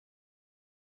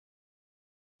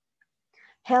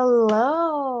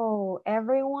Hello,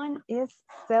 everyone. It's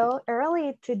so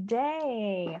early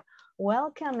today.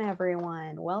 Welcome,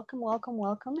 everyone. Welcome.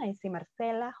 I see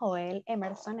Marcela, Joel,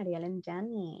 Emerson, Ariel, and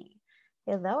Jenny.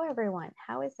 Hello, everyone.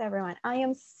 How is everyone? I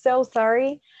am so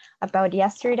sorry about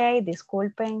yesterday.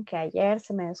 Disculpen que ayer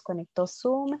se me desconectó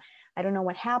Zoom. I don't know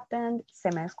what happened. Se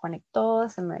me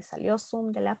desconectó, se me salió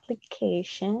Zoom del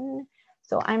application.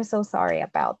 So I'm so sorry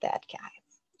about that,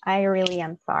 guys. I really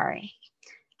am sorry.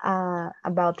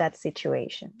 About that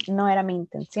situation. No era mi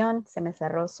intención, se me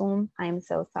cerró Zoom. I'm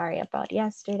so sorry about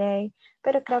yesterday,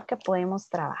 pero creo que podemos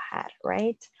trabajar,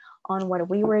 right? On what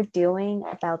we were doing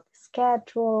about the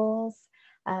schedules.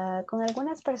 Con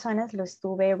algunas personas lo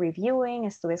estuve reviewing,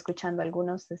 estuve escuchando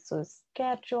algunos de sus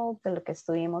schedules, de lo que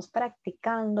estuvimos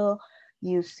practicando,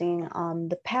 using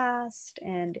the past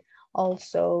and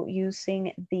also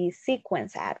using the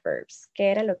sequence adverbs,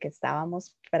 que era lo que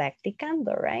estábamos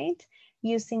practicando, right?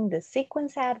 Using the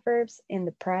sequence adverbs in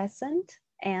the present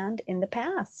and in the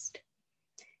past.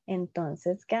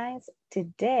 Entonces, guys,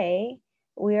 today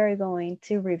we are going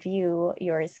to review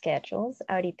your schedules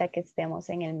ahorita que estemos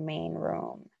en el main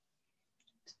room.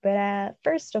 But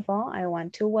first of all, I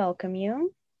want to welcome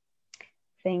you.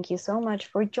 Thank you so much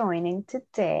for joining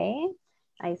today.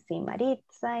 I see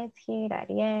Maritza is here,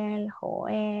 Ariel,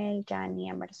 Joel,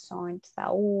 Jani, Emerson,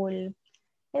 Saúl,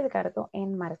 Edgardo,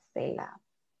 and Marcela.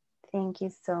 Thank you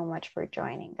so much for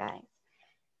joining, guys.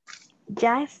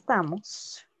 Ya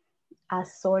estamos a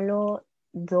solo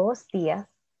 2 días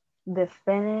de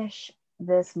finish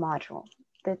this module,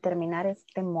 de terminar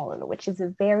este módulo, which is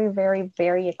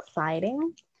very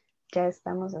exciting. Ya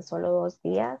estamos a solo 2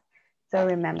 días. So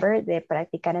remember de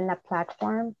practicar en la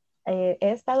platform. He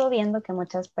estado viendo que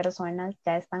muchas personas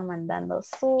ya están mandando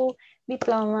su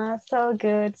diploma. So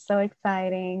good, so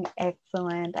exciting,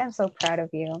 excellent. I'm so proud of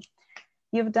you.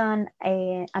 You've done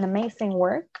an amazing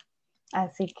work,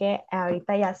 así que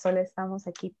ahorita ya solo estamos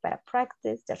aquí para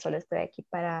practice, ya solo estoy aquí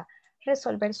para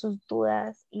resolver sus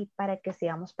dudas y para que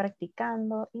sigamos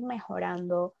practicando y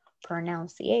mejorando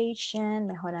pronunciation,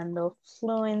 mejorando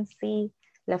fluency,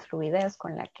 la fluidez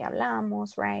con la que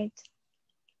hablamos, right?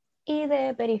 Y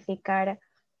de verificar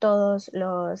todos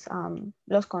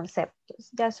los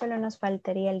conceptos. Ya solo nos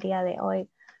faltaría el día de hoy.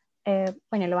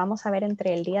 Bueno, lo vamos a ver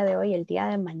entre el día de hoy y el día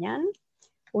de mañana.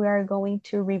 We are going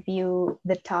to review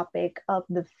the topic of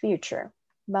the future.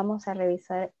 Vamos a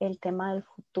revisar el tema del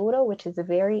futuro, which is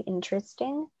very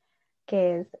interesting,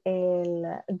 que es el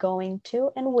going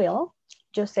to and will.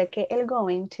 Yo sé que el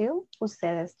going to,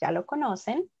 ustedes ya lo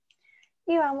conocen.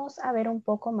 Y vamos a ver un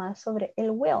poco más sobre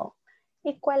el will.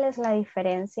 Y cuál es la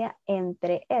diferencia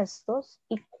entre estos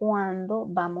y cuándo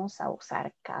vamos a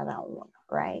usar cada uno,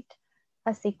 right?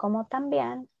 Así como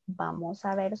también vamos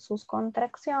a ver sus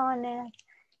contracciones,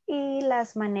 y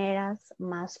las maneras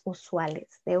más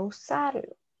usuales de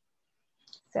usarlo.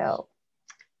 So,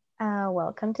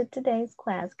 welcome to today's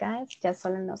class, guys. Ya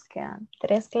solo nos quedan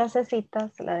 3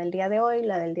 clasecitas, la del día de hoy,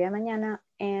 la del día de mañana,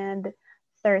 and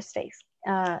Thursday's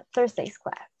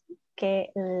class.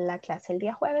 Que la clase el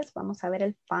día jueves vamos a ver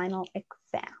el final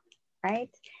exam,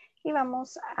 right? Y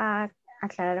vamos a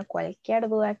aclarar cualquier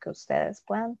duda que ustedes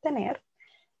puedan tener.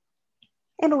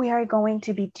 And we are going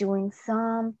to be doing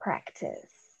some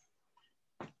practice.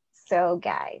 So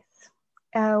guys,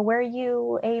 were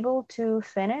you able to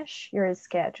finish your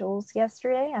schedules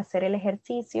yesterday? Hacer el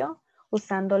ejercicio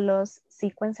usando los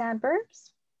sequence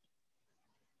adverbs?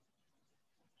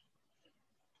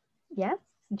 Yes,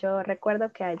 yo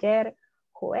recuerdo que ayer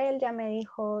Joel ya me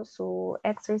dijo su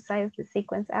exercise de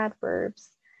sequence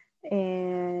adverbs.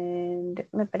 And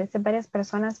me parece varias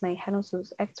personas me dijeron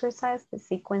sus exercise de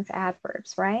sequence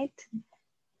adverbs, right?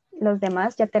 ¿Los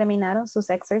demás ya terminaron sus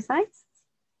exercises?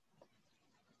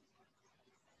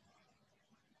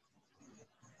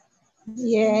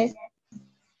 Yes.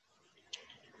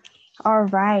 All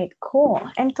right, cool.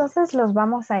 Entonces los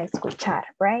vamos a escuchar,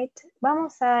 right?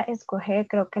 Vamos a escoger,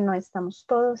 creo que no estamos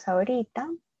todos ahorita,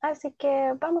 así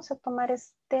que vamos a tomar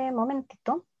este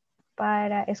momentito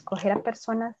para escoger a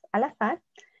personas al azar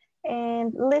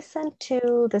and listen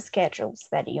to the schedules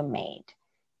that you made.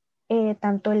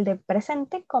 Tanto el del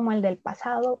presente como el del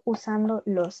pasado usando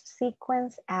los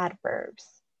sequence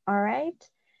adverbs. All right?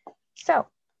 So,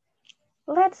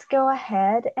 let's go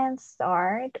ahead and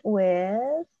start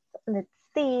with,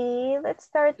 let's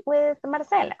start with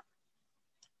Marcela.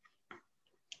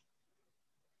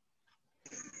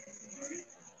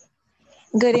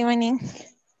 Good evening.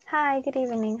 Hi, good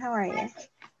evening. How are you?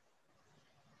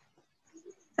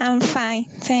 I'm fine,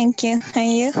 thank you.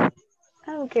 And you?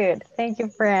 I'm good. Thank you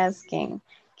for asking.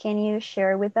 Can you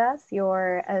share with us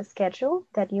your schedule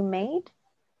that you made?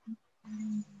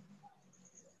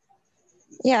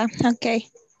 Yeah, okay.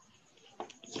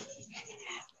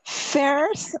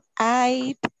 First,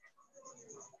 I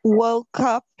woke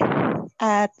up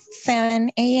at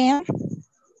 7 a.m.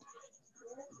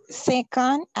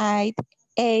 Second, I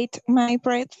ate my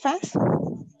breakfast.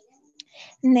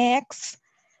 Next,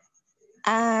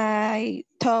 I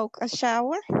took a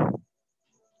shower.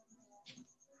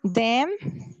 Then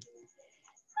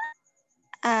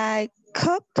I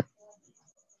cooked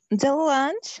the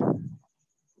lunch.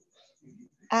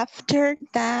 After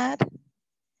that,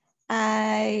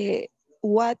 I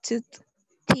watched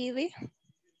TV.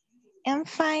 And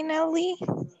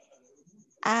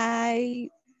I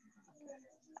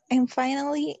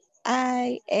finally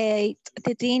I ate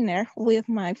the dinner with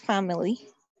my family.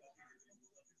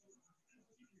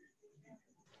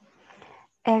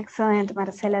 Excellent,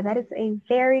 Marcela. That is a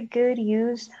very good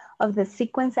use of the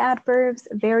sequence adverbs,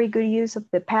 very good use of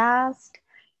the past.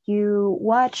 You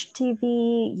watched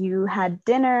TV, you had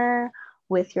dinner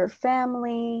with your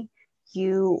family,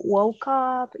 you woke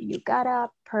up, you got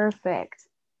up, perfect.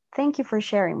 Thank you for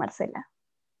sharing, Marcela.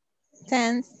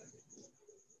 Thanks.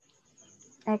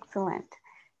 Excellent.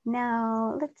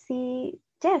 Now, let's see,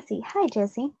 Jessie. Hi,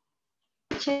 Jessie.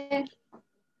 Teacher,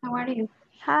 how are you?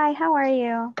 Hi, how are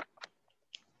you?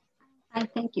 Hi,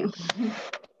 thank you.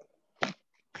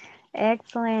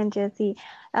 Excellent, Jessie.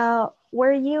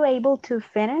 Were you able to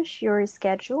finish your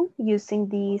schedule using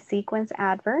the sequence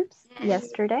adverbs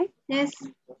yesterday? Yes.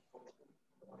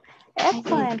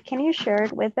 Excellent. Can you share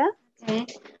it with us? Okay.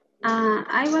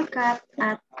 I woke up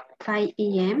at 5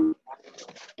 a.m.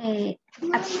 I'm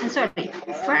sorry.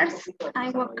 First, I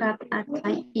woke up at 5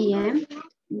 a.m.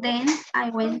 Then I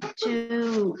went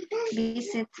to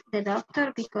visit the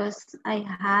doctor because I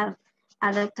have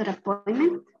a doctor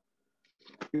appointment.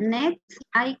 Next,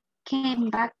 I came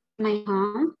back to my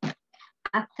home.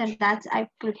 After that, I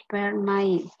prepared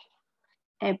my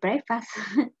breakfast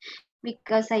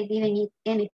because I didn't eat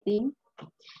anything.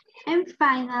 And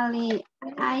finally,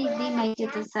 I did my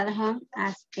duties at home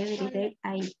as every day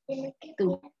I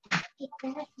do.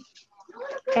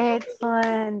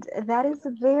 Excellent. That is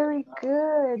very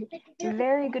good.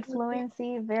 Very good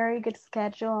fluency, very good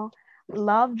schedule.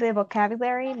 Love the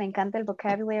vocabulary. Me encanta el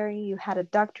vocabulary. You had a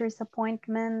doctor's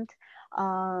appointment.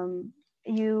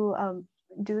 You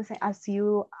do as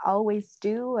you always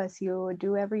do, as you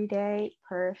do every day.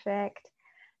 Perfect.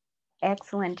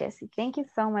 Excellent, Jessie. Thank you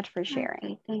so much for sharing.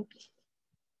 Okay, thank you.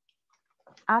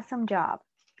 Awesome job.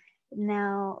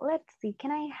 Now, let's see. Can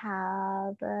I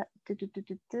have...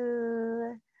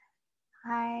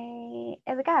 Hi,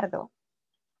 Edgardo.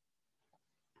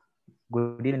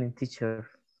 Good evening, teacher.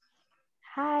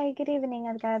 Hi, good evening,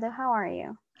 Edgardo. How are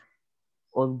you?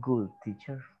 All good,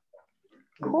 teacher.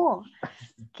 Cool.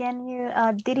 Can you,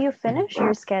 did you finish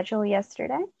your schedule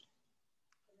yesterday?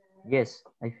 Yes,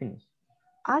 I finished.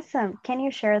 Awesome. Can you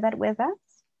share that with us?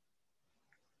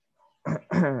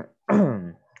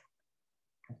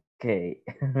 Okay.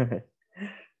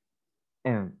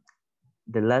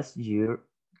 The last year,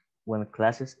 when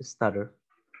classes started,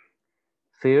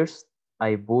 first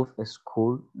I bought a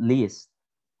school list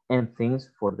and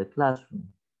things for the classroom.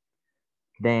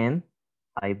 Then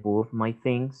I bought my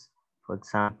things, for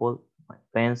example, my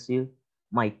pencil,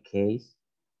 my case,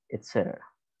 etc.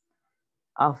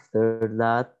 After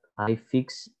that, I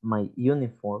fixed my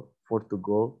uniform for to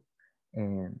go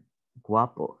and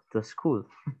guapo to school.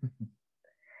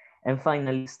 And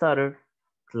finally started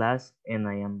class and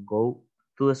I am go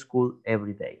to the school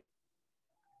every day.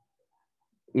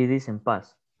 It is en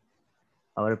paz.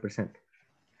 Ahora presente.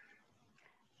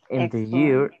 In the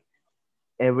year, Excellent.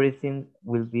 everything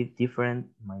will be different.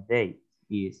 My day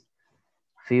is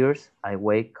first I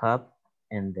wake up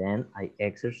and then I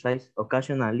exercise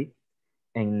occasionally,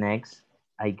 and next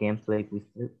I gameplay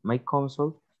with my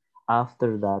console.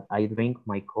 After that I drink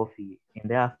my coffee in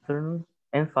the afternoon,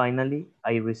 and finally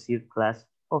I receive class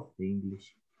of the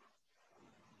English.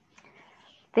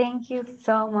 Thank you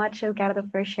so much, Edgardo,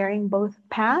 for sharing both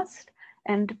past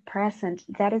and present.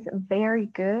 That is very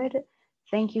good.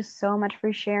 Thank you so much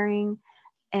for sharing.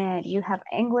 And you have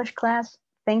English class.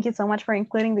 Thank you so much for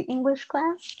including the English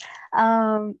class.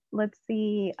 Let's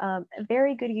see,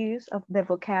 very good use of the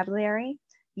vocabulary.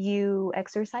 You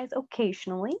exercise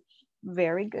occasionally.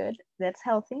 Very good. That's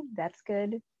healthy. That's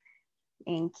good.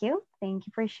 Thank you. Thank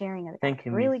you for sharing it. Thank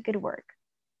you, Really Miss. good work.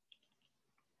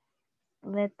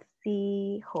 Let's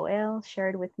see. Joel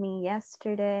shared with me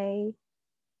yesterday.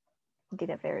 Did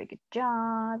a very good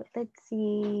job. Let's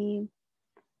see.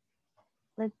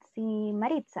 Let's see.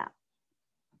 Maritza.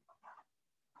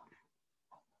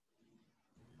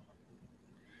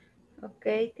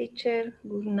 Okay, teacher.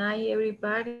 Good night,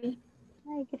 everybody.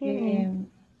 Hi, good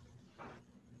evening.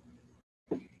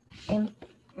 And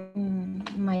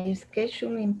my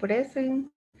schedule in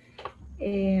present.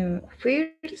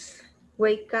 First,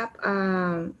 wake up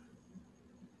at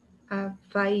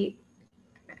 5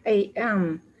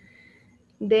 a.m.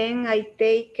 Then I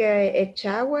take a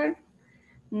shower.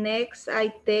 Next, I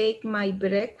take my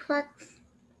breakfast.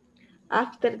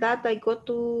 After that, I go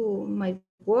to my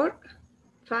work.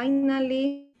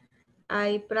 Finally,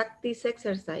 I practice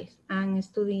exercise and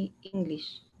study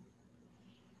English.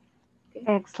 Okay.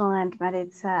 Excellent, but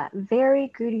it's a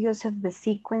very good use of the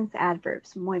sequence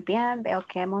adverbs. Muy bien, veo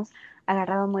que hemos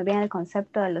agarrado muy bien el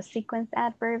concepto de los sequence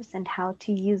adverbs and how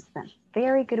to use them.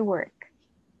 Very good work.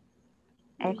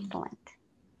 Excellent.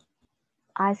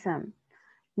 Awesome.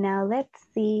 Now let's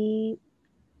see.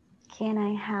 Can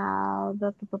I have...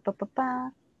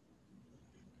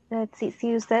 Let's see.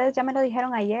 Si ustedes ya me lo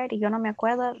dijeron ayer y yo no me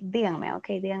acuerdo, díganme,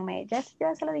 ok, díganme. Ya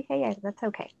se lo dije ayer, that's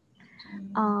okay.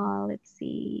 Let's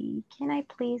see. Can I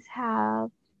please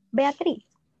have Beatriz?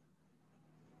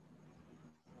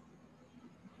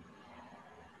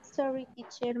 Sorry,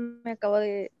 teacher, me acabo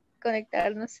de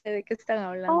conectar, no sé de qué están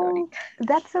hablando Oh, ahorita.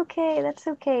 that's okay, that's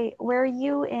okay. Were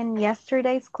you in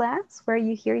yesterday's class? Were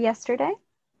you here yesterday?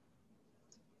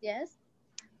 Yes.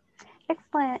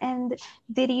 Excellent. And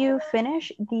did you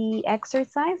finish the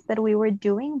exercise that we were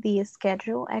doing, the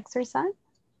schedule exercise,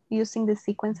 using the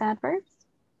sequence adverbs?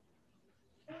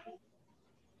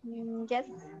 Yes.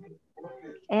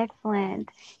 Excellent.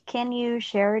 Can you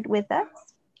share it with us?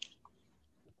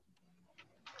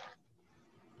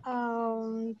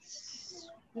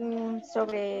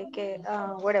 Sobre que,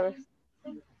 whatever.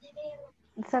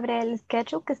 Sobre el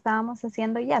schedule que estábamos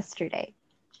haciendo yesterday,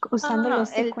 usando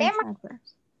los el sequence tema.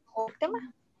 adverbs. ¿El tema?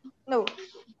 No.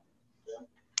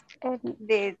 El-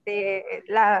 De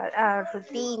la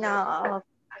rutina,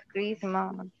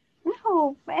 Christmas.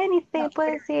 No, anything, No,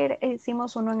 puede decir,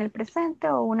 hicimos uno en el presente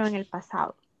o uno en el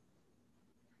pasado.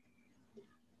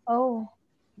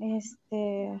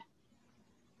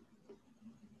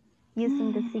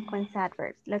 Using the sequence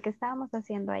adverbs, lo que estábamos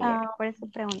haciendo ayer. Por eso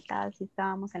preguntaba si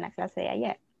estábamos en la clase de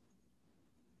ayer.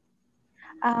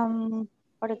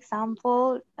 For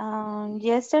example,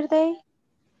 yesterday,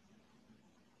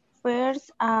 first,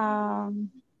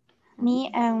 me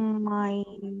and my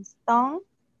son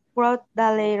wrote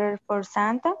the letter for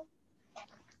Santa.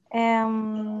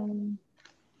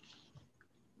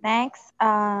 Next,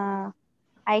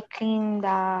 I cleaned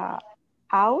the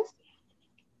house.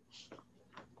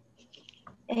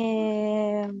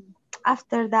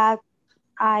 After that,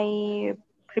 I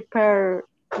prepared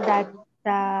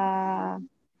the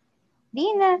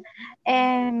dinner,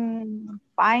 and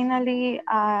finally,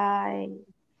 I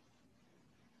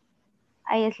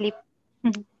sleep.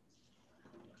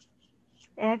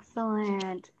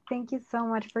 Excellent. Thank you so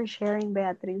much for sharing,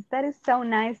 Beatriz. That is so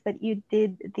nice that you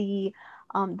did the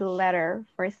letter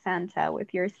for Santa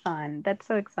with your son. That's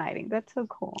so exciting. That's so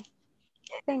cool.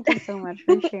 Thank you so much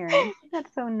for sharing.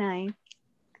 That's so nice.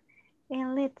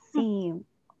 And let's see.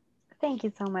 Thank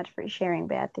you so much for sharing,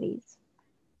 Beatriz.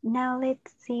 Now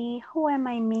let's see. Who am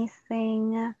I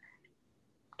missing?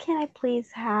 Can I please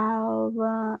have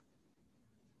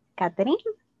Catherine?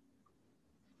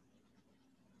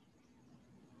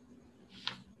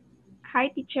 Hi,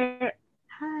 teacher.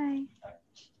 Hi.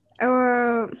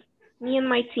 Me and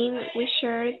my team, we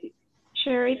shared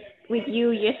it with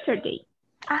you yesterday.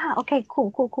 Ah, okay,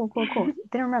 cool.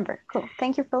 Didn't remember. Cool.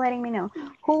 Thank you for letting me know.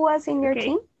 Who was in your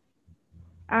team?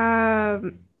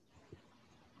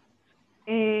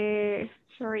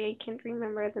 Sorry, I can't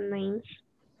remember the names.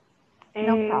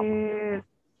 No problem.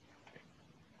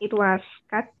 It was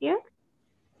Katia.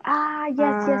 Ah,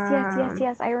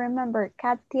 yes. I remember.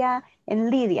 Katia and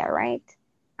Lydia, right?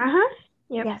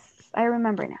 Yep. Yes, I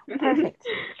remember now. Perfect.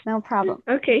 No problem.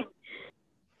 Okay.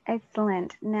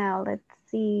 Excellent. Now let's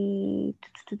see.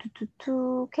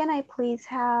 Can I please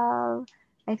have,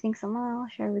 I think Samuel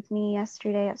shared with me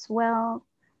yesterday as well.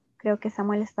 Creo que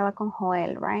Samuel estaba con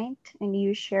Joel, right? And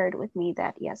you shared with me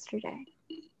that yesterday.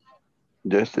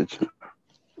 Yes, teacher.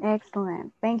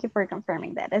 Excellent. Thank you for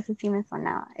confirming that. Eso sí me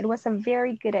sonaba. It was a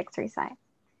very good exercise.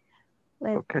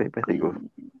 Okay, very good.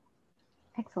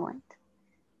 Excellent.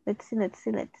 Let's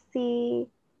see.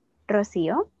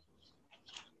 Rocío?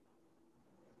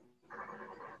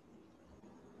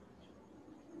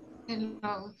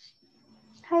 Hello.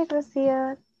 Hi,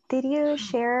 Rocío. Did you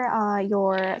share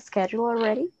your schedule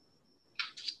already?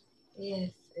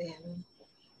 Yes.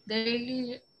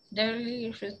 Daily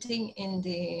routine in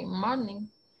the morning.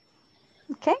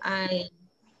 Okay.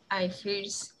 I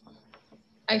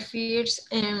I first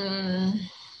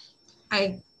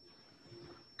I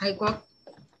got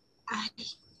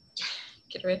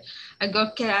I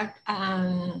got at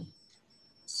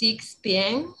 6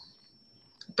 p.m.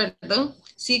 Pardon,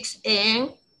 6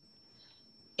 a.m.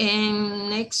 and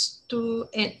next to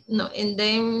no, and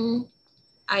then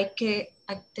I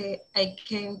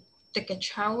can take a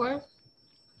shower,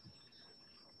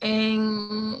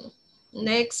 and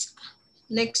next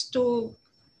to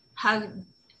have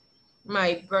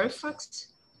my breakfast,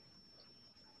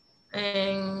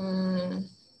 and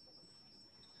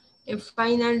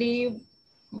finally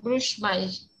brush my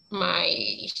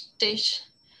teeth,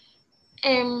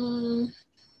 and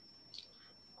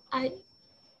y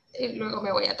luego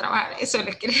me voy a trabajar. Eso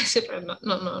les quería decir, pero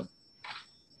no.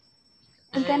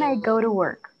 And then I go to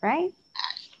work, right?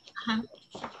 Ajá.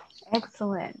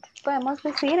 Excellent. Podemos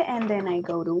decir, and then I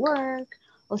go to work.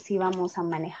 O si vamos a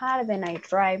manejar, then I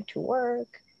drive to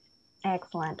work.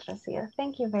 Excellent, Rocío.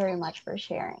 Thank you very much for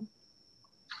sharing.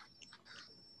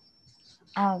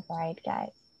 All right,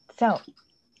 guys. So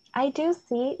I do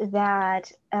see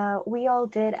that we all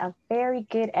did a very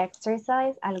good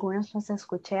exercise. Algunos los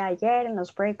escuché ayer en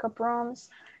los breakup rooms.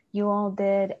 You all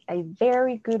did a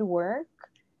very good work.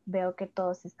 Veo que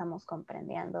todos estamos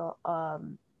comprendiendo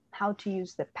how to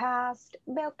use the past.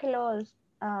 Veo que los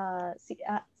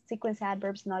sequence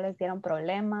adverbs no les dieron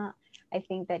problema. I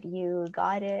think that you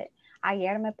got it.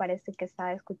 Ayer me parece que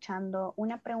estaba escuchando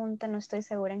una pregunta, no estoy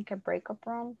segura en qué breakup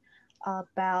room,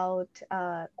 about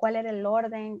cuál era el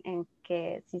orden en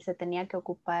que si se tenía que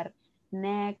ocupar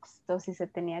next o si se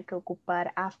tenía que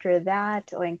ocupar after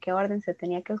that o en qué orden se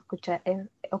tenía que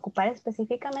ocupar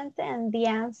específicamente, and the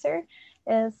answer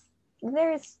is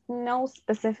there is no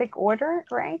specific order,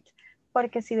 right?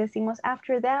 Porque si decimos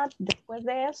after that, después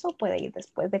de eso puede ir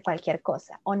después de cualquier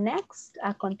cosa, o next,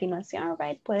 a continuación,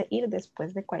 right, puede ir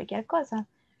después de cualquier cosa.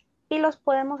 Y los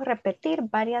podemos repetir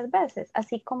varias veces,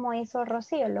 así como hizo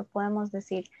Rocío. Lo podemos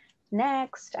decir,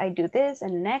 next I do this,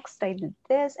 and next I do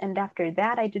this, and after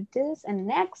that I do this, and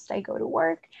next I go to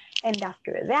work, and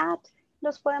after that,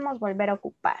 los podemos volver a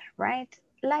ocupar, right?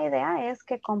 La idea es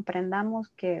que comprendamos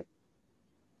que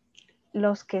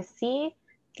los que sí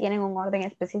tienen un orden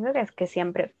específico es que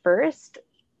siempre first,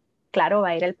 claro,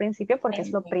 va a ir al principio porque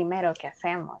es lo primero que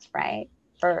hacemos, right?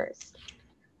 First.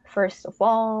 First of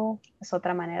all, es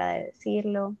otra manera de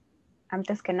decirlo.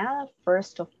 Antes que nada,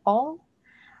 first of all.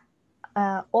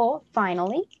 O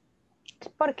finally,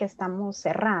 porque estamos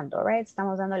cerrando, right?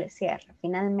 Estamos dándole cierre,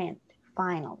 finalmente,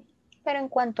 finally. Pero en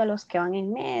cuanto a los que van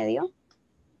en medio,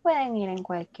 pueden ir en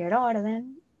cualquier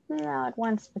orden, not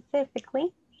one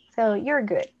specifically. So you're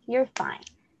good, you're fine.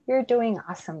 You're doing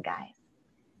awesome, guys.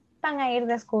 Van a ir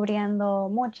descubriendo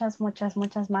muchas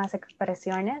más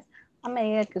expresiones a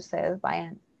medida que ustedes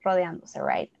vayan rodeándose,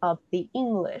 right, of the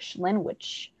English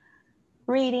language.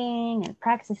 Reading and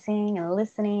practicing and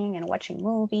listening and watching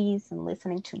movies and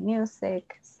listening to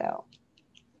music. So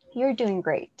you're doing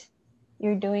great.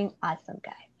 You're doing awesome,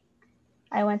 guys.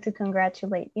 I want to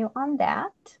congratulate you on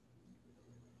that.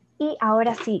 Y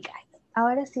ahora sí, guys.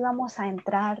 Ahora sí vamos a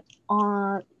entrar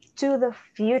to the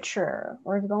future.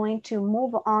 We're going to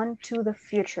move on to the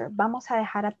future. Vamos a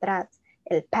dejar atrás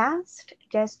el past.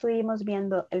 Ya estuvimos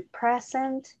viendo el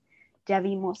present. Ya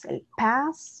vimos el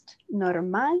past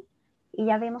normal. Y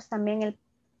ya vimos también el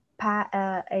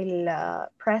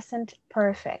present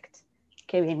perfect,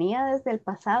 que venía desde el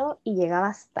pasado y llegaba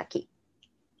hasta aquí.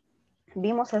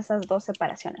 Vimos esas dos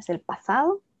separaciones. El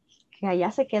pasado, que allá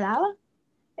se quedaba.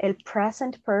 El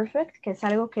present perfect, que es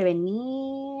algo que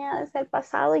venía desde el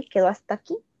pasado y quedó hasta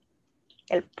aquí.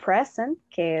 El present,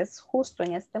 que es justo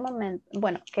en este momento,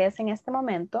 bueno, que es en este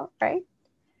momento, right?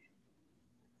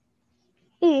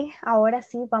 Y ahora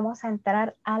sí vamos a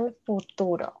entrar al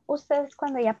futuro. Ustedes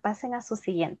cuando ya pasen a su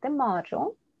siguiente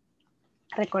módulo,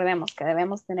 recordemos que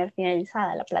debemos tener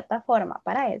finalizada la plataforma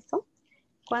para eso.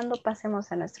 Cuando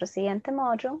pasemos a nuestro siguiente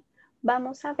módulo,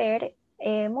 vamos a ver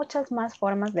muchas más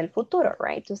formas del futuro,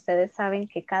 right? Ustedes saben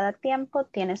que cada tiempo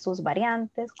tiene sus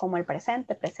variantes, como el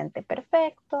presente, presente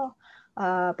perfecto,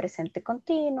 presente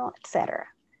continuo, etc.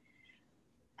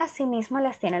 Asimismo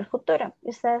las tiene el futuro.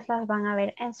 Y ustedes las van a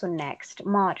ver en su next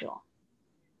module.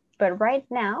 But right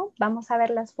now, vamos a ver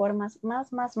las formas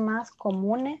más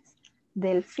comunes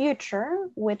del future,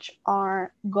 which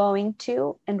are going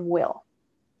to and will.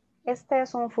 Este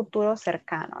es un futuro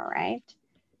cercano, right?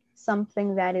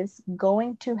 Something that is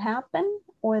going to happen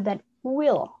or that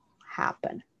will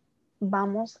happen.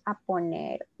 Vamos a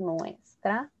poner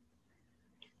nuestra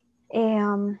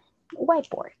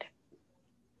whiteboard.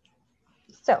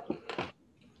 So,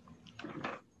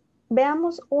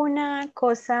 Veamos una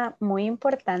cosa muy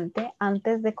importante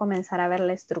antes de comenzar a ver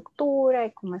la estructura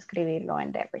y cómo escribirlo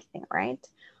and everything, right?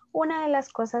 Una de las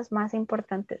cosas más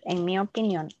importantes, en mi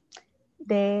opinión,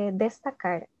 de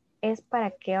destacar es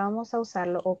para qué vamos a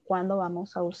usarlo o cuándo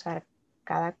vamos a usar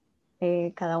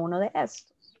cada uno de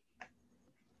estos.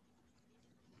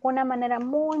 Una manera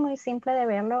muy, muy simple de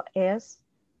verlo es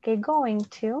que going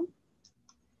to,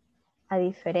 a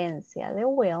diferencia de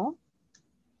will,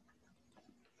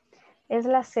 es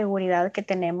la seguridad que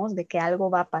tenemos de que algo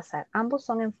va a pasar. Ambos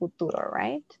son en futuro,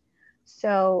 right?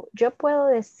 So, yo puedo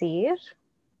decir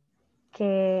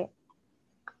que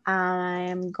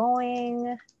I'm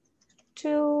going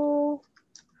to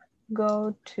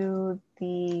go to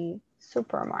the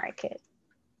supermarket.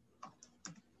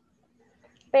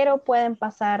 Pero pueden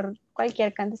pasar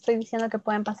cualquier cantidad, estoy diciendo que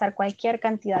pueden pasar cualquier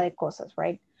cantidad de cosas,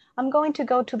 right? I'm going to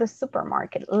go to the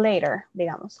supermarket later,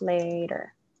 digamos,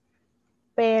 later.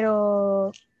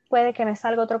 Pero puede que me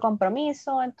salga otro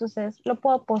compromiso, entonces lo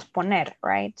puedo posponer,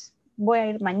 right? Voy a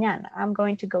ir mañana. I'm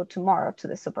going to go tomorrow to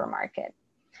the supermarket.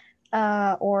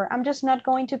 Or I'm just not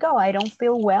going to go. I don't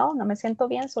feel well, no me siento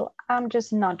bien, so I'm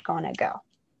just not gonna go.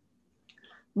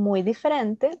 Muy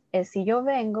diferente es si yo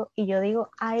vengo y yo digo,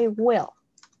 I will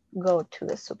go to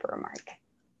the supermarket.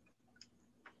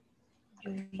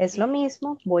 Es lo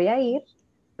mismo, voy a ir,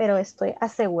 pero estoy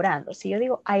asegurando. Si yo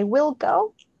digo, I will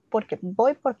go, porque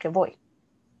voy.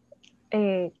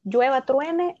 Llueva,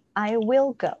 truene, I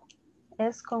will go.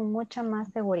 Es con mucha más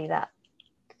seguridad.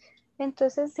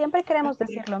 Entonces, siempre queremos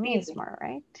decir lo mismo,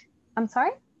 right? I'm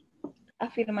sorry?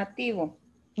 Afirmativo.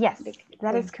 Yes,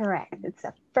 that is correct. It's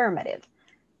affirmative.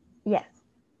 Yes.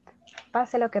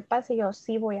 Pase lo que pase, yo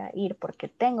sí voy a ir porque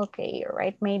tengo que ir,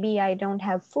 right? Maybe I don't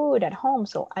have food at home,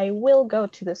 so I will go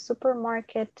to the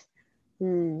supermarket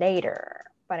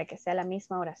later, para que sea la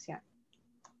misma oración.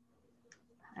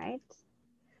 Right?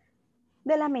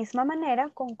 De la misma manera,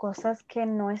 con cosas que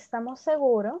no estamos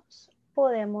seguros,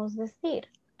 podemos decir,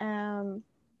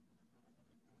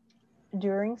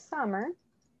 during summer,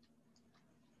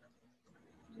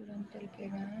 Durante el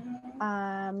verano.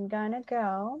 I'm gonna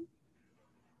go.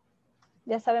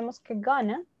 Ya sabemos que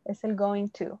gonna es el going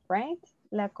to, right?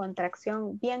 La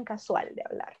contracción bien casual de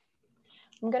hablar.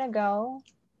 I'm gonna go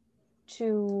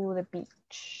to the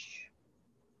beach.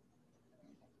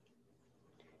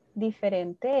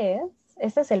 Diferente es,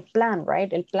 este es el plan,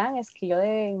 right? El plan es que yo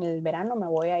en el verano me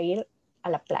voy a ir a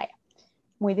la playa.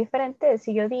 Muy diferente es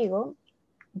si yo digo,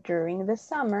 during the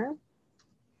summer,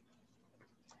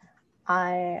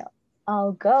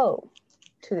 I'll go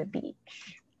to the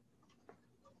beach.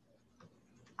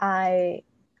 I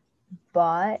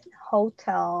bought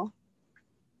hotel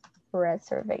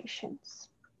reservations.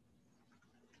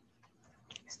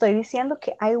 Estoy diciendo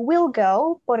que I will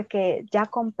go porque ya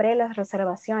compré las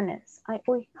reservaciones.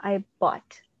 I bought.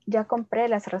 Ya compré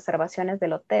las reservaciones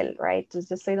del hotel, right?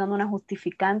 Entonces estoy dando una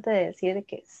justificante de decir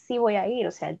que sí voy a ir.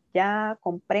 O sea, ya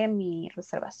compré mi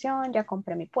reservación, ya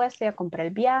compré mi puesto, ya compré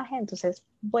el viaje, entonces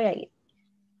voy a ir.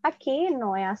 Aquí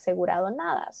no he asegurado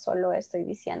nada, solo estoy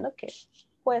diciendo que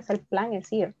pues el plan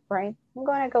es ir, right? I'm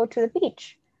gonna go to the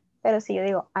beach. Pero si yo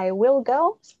digo I will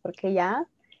go, es porque ya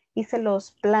hice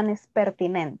los planes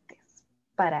pertinentes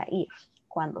para ir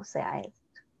cuando sea esto.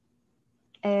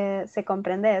 ¿Se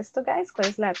comprende esto, guys? ¿Cuál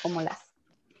es como las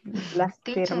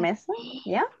Teacher. firmezas?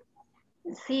 ¿Ya?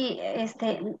 Sí,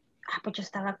 pues yo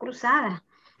estaba cruzada,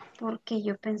 porque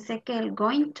yo pensé que el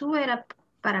going to era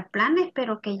para planes,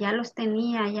 pero que ya los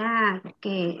tenía ya,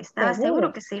 que estaba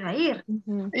seguro que se iba a ir.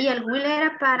 Y el will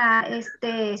era para,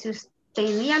 si usted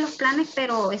tenía los planes,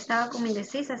 pero estaba como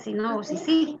indecisa, si no o si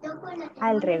sí.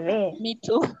 Al revés. Me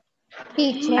too.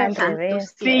 Teacher. Al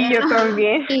revés. Sí, yo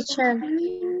también. Teacher.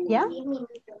 ¿Ya?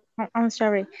 I'm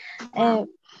sorry.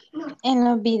 En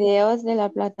los videos de la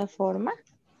plataforma,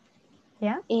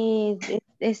 ¿Ya?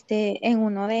 en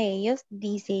uno de ellos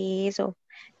dice eso,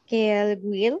 que el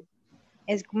will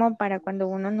es como para cuando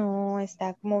uno no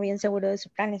está como bien seguro de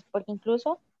sus planes, porque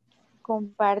incluso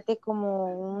comparte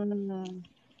como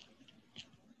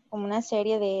una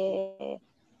serie de,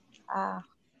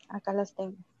 acá las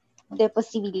tengo, de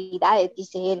posibilidades,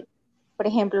 dice él. Por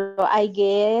ejemplo, I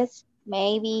guess,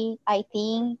 maybe, I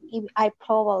think, I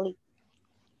probably.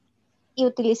 Y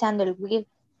utilizando el will.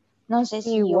 No sé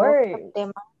si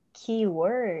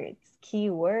Keywords.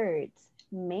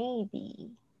 Maybe.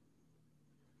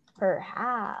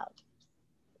 Perhaps.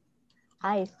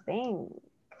 I think.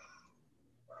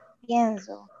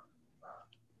 Pienso.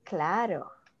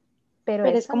 Claro. Pero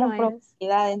es eso como no es...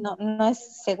 probabilidades, no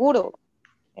es seguro.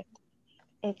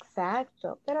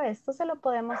 Exacto. Pero esto se lo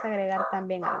podemos agregar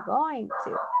también al going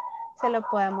to. se lo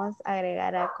podemos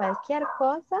agregar a cualquier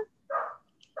cosa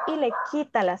y le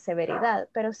quita la severidad.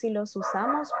 Pero si los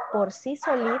usamos por sí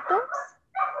solitos,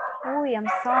 uy, I'm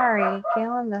sorry. ¿Qué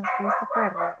onda con este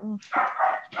perro?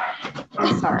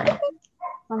 I'm sorry.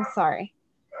 I'm sorry.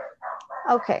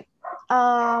 Ok.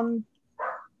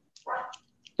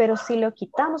 Pero si lo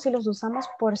quitamos y los usamos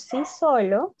por sí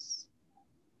solos,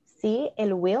 sí,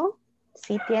 el will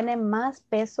sí tiene más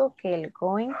peso que el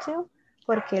going to,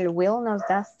 porque el will nos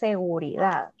da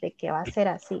seguridad de que va a ser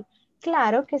así.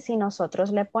 Claro que si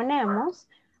nosotros le ponemos,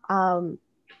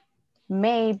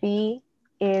 maybe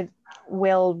it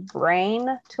will rain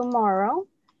tomorrow,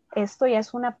 esto ya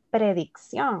es una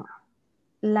predicción.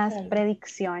 Las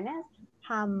predicciones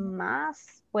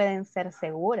jamás pueden ser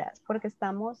seguras porque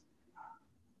estamos,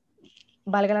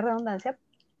 valga la redundancia,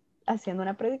 haciendo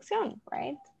una predicción,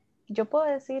 right? Yo puedo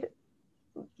decir,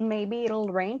 maybe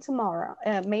it'll rain tomorrow.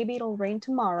 Maybe it'll rain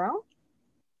tomorrow.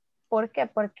 ¿Por qué?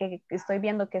 Porque estoy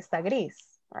viendo que está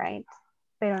gris, right?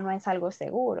 Pero no es algo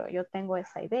seguro. Yo tengo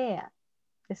esa idea.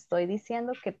 Estoy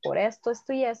diciendo que por esto,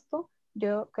 esto y esto,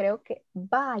 yo creo que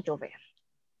va a llover.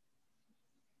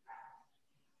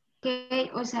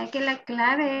 Okay, o sea que la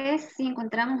clave es si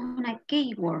encontramos una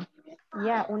keyword.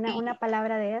 Ya, una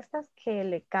palabra de estas que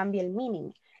le cambie el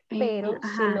meaning. Pero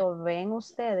si lo ven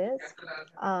ustedes,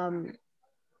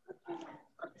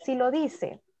 si lo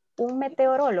dice un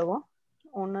meteorólogo,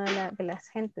 una de las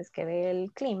gentes que ve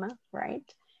el clima, right?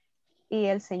 Y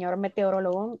el señor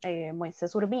meteorólogo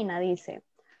Moisés Urbina dice,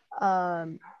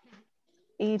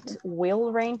 it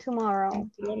will rain tomorrow.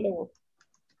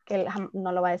 Que él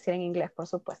no lo va a decir en inglés, por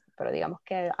supuesto, pero digamos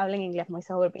que habla en inglés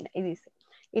Moisés Urbina y dice,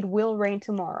 it will rain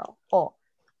tomorrow. O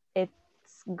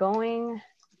it's going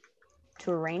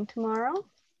to rain tomorrow.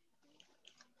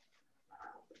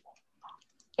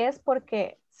 Es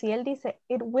porque si él dice,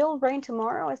 it will rain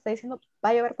tomorrow, está diciendo, va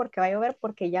a llover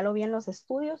porque ya lo vi en los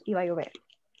estudios y va a llover.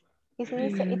 Y si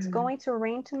dice, it's going to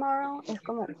rain tomorrow, es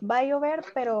como, va a llover,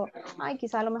 pero, ay,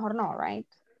 quizá a lo mejor no, right?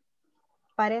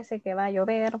 Parece que va a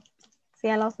llover,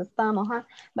 cielos estamos,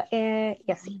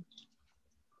 y así.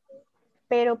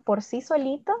 Pero por sí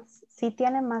solitos, sí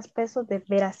tienen más peso de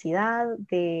veracidad,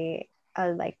 de,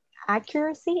 like,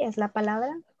 accuracy es la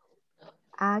palabra.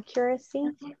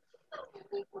 Accuracy.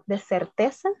 De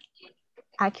certeza.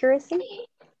 Accuracy.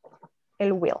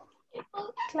 El will.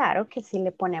 Claro que si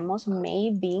le ponemos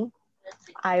maybe,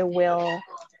 I will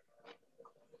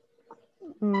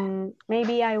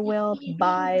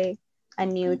buy a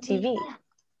new TV.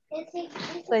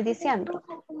 Estoy diciendo,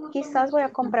 quizás voy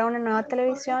a comprar una nueva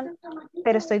televisión,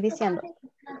 pero estoy diciendo,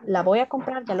 la voy a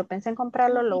comprar, ya lo pensé en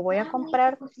comprarlo, lo voy a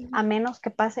comprar a menos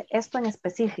que pase esto en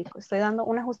específico. Estoy dando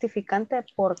una justificante de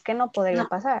por qué no podría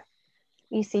pasar.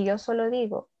 Y si yo solo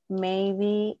digo,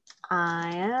 maybe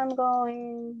I am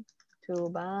going to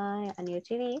buy a new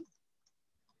TV,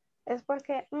 es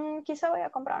porque quizá voy a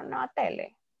comprar una nueva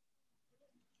tele.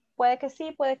 Puede que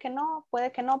sí, puede que no,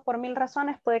 por 1000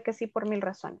 razones, puede que sí, por 1000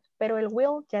 razones. Pero el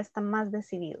will ya está más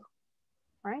decidido.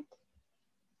 Right?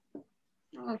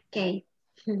 Ok.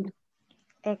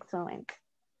 Excelente.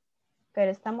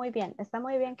 Pero está muy bien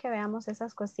que veamos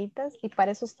esas cositas y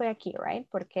para eso estoy aquí, right?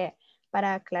 Porque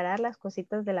para aclarar las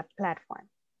cositas de la plataforma.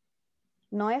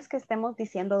 No es que estemos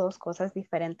diciendo dos cosas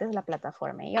diferentes la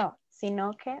plataforma y yo,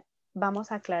 sino que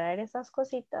vamos a aclarar esas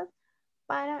cositas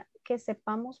para que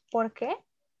sepamos por qué.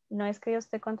 No es que yo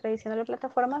esté contradiciendo la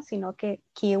plataforma, sino que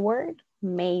keyword,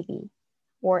 maybe,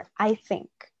 or I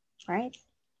think, right?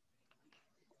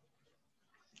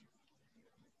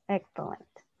 Excellent.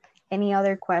 Any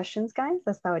other questions, guys,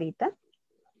 hasta ahorita?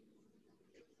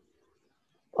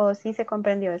 ¿O sí se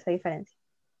comprendió esa diferencia?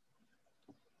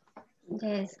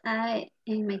 Yes,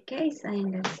 in my case, I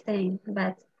understand,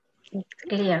 but it's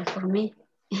clear for me.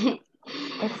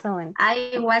 Excellent.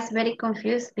 I was very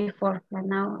confused before, but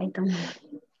now I don't.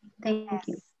 Thank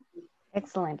you.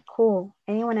 Excellent. Cool.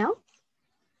 Anyone else?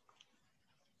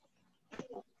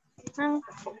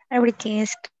 Everything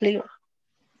is clear.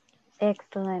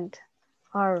 Excellent.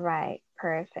 All right.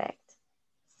 Perfect.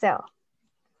 So,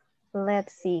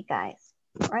 let's see, guys.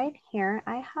 Right here,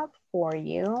 I have for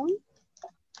you.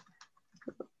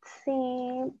 Let's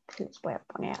see. Les voy a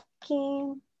poner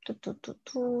aquí.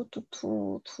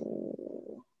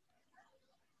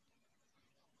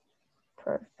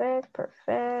 Perfect,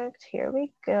 perfect. Here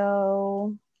we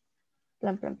go.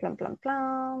 Plan, plan, plan, plan,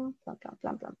 plan. Plan, plan,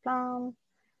 plan, plan, plan.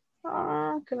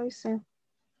 Ah, ¿qué lo hice?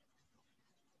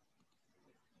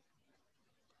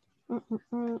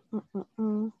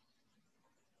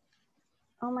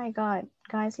 Oh my God.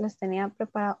 Guys, les tenía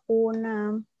preparada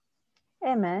una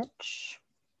image.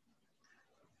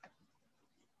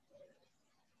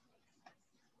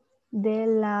 de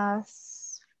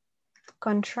las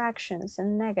contractions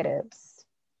and negatives.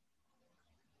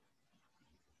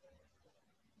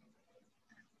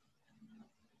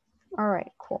 All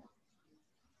right, cool.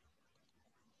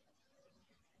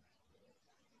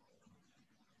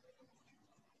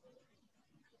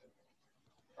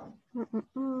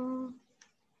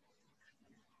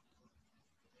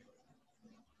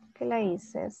 ¿Qué la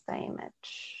hice esta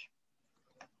image?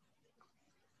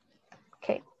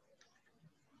 Okay.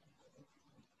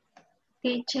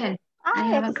 Teacher, I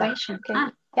have a question.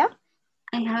 Okay. Yeah?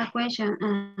 I have a question.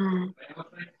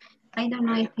 I don't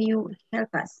know if you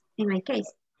help us in my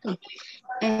case.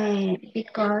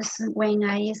 Because when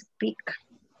I speak,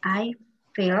 I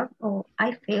feel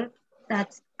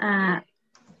that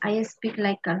I speak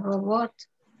like a robot.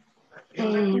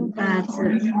 And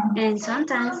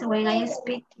sometimes when I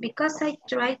speak, because I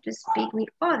try to speak with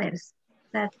others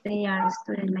that they are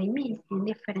students like me in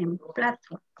different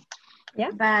platforms.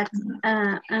 Yeah. But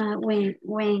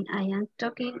when I am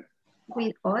talking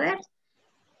with others,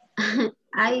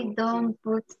 I don't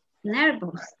put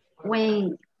nervous.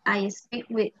 When I speak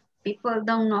with people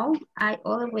don't know, I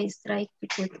always try to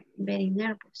put very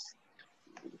nervous.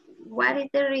 What is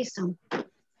the reason?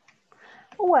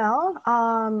 Well,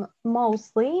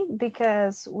 mostly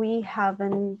because we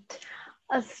haven't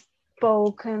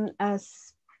spoken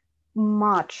as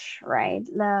much, right?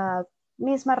 La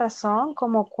misma razón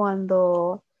como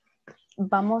cuando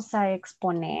vamos a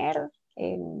exponer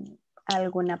en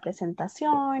alguna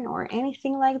presentación or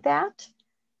anything like that,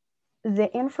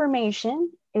 the information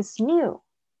is new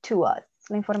to us.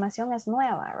 La información es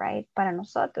nueva, right? Para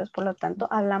nosotros, por lo tanto,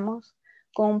 hablamos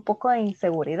con un poco de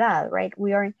inseguridad, right?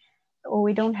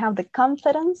 We don't have the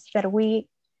confidence that we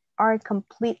are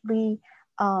completely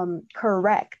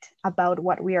correct about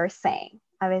what we are saying.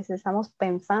 A veces estamos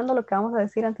pensando lo que vamos a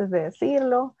decir antes de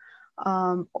decirlo,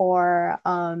 or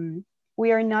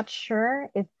we are not sure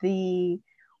if the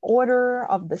order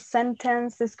of the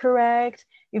sentence is correct,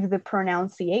 if the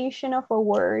pronunciation of a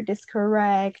word is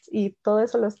correct, y todo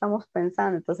eso lo estamos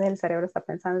pensando. Entonces el cerebro está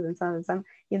pensando,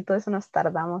 y entonces nos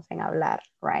tardamos en hablar,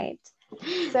 right?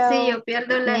 So, sí, yo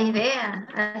pierdo la idea,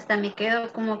 hasta me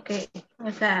quedo como que, o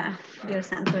sea, Dios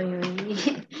santo,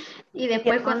 y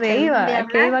después cuando termino de hablar,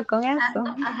 ¿qué iba con eso?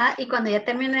 Ajá, y cuando ya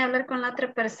termino de hablar con la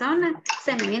otra persona,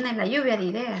 se me viene la lluvia de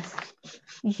ideas.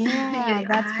 Yeah,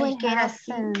 that's what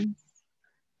happens.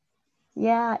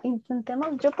 Yeah,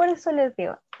 intentemos, yo por eso les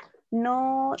digo,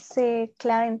 no se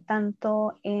claven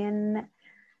tanto en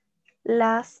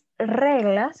las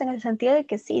reglas en el sentido de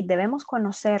que sí, debemos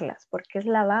conocerlas porque es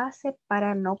la base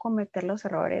para no cometer los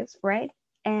errores, right?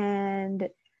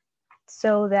 And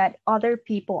so that other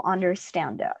people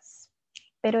understand us.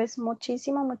 Pero es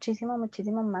muchísimo, muchísimo,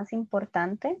 muchísimo más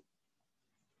importante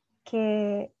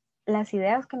que las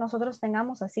ideas que nosotros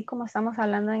tengamos, así como estamos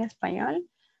hablando en español,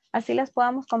 así las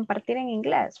podamos compartir en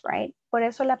inglés, right? Por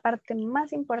eso la parte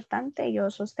más importante,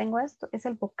 yo sostengo esto, es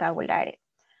el vocabulario.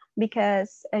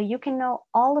 Because you can know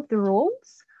all of the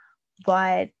rules,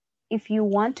 but if you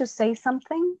want to say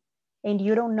something and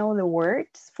you don't know the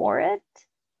words for it,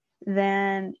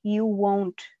 then you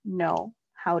won't know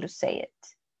how to say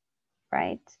it,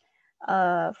 right?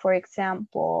 For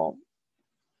example,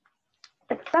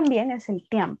 también es el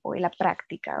tiempo y la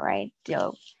práctica, right?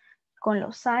 Con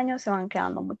los años se van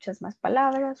quedando muchas más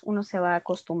palabras, uno se va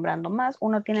acostumbrando más,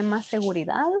 uno tiene más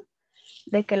seguridad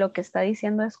de que lo que está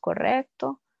diciendo es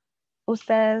correcto.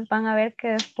 Ustedes van a ver que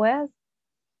después,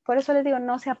 por eso les digo,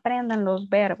 no se aprendan los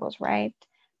verbos, right?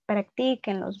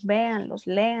 Practíquenlos, véanlos,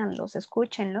 léanlos,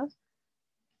 escúchenlos,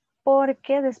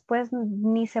 porque después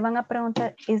ni se van a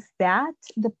preguntar, ¿is that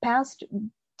the past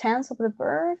tense of the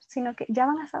verb? Sino que ya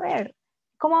van a saber.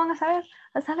 ¿Cómo van a saber?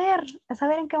 A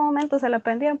saber en qué momento se lo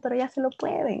aprendieron, pero ya se lo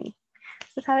pueden.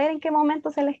 A saber en qué momento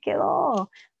se les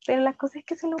quedó, pero la cosa es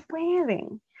que se lo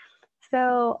pueden.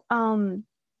 So,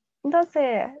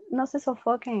 entonces, no se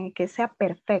sofoquen en que sea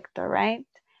perfecto, right?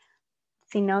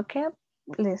 Sino que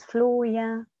les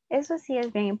fluya. Eso sí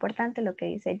es bien importante lo que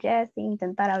dice Jessie,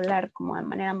 intentar hablar como de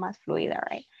manera más fluida,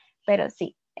 right? Pero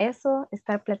sí, eso,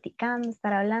 estar platicando,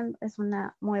 estar hablando, es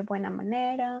una muy buena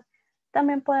manera.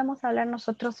 También podemos hablar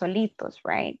nosotros solitos,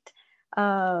 right?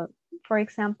 For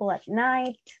example, at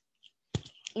night.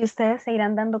 Y ustedes se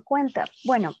irán dando cuenta.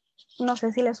 Bueno, no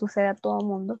sé si le sucede a todo el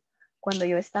mundo. Cuando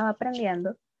yo estaba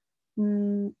aprendiendo,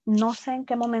 no sé en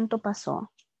qué momento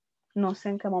pasó, no sé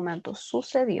en qué momento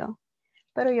sucedió,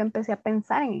 pero yo empecé a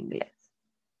pensar en inglés.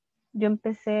 Yo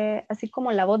empecé, así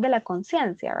como la voz de la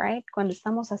conciencia, right? Cuando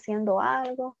estamos haciendo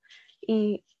algo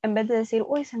y en vez de decir,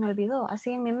 uy, se me olvidó,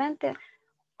 así en mi mente,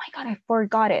 oh my God, I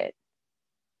forgot it.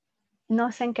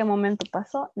 No sé en qué momento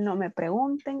pasó, no me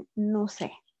pregunten, no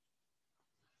sé.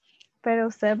 Pero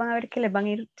ustedes van a ver que les van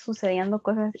a ir sucediendo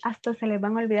cosas, hasta se les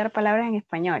van a olvidar palabras en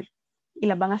español y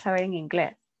las van a saber en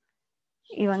inglés.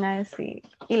 Y van a decir,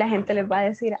 y la gente les va a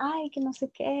decir, ay, que no sé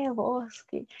qué, vos,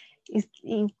 que...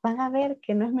 Y van a ver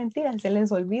que no es mentira, se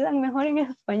les olvidan mejor en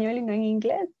español y no en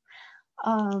inglés.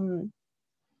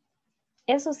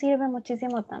 Eso sirve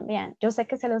muchísimo también. Yo sé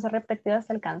que se los he repetido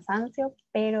hasta el cansancio,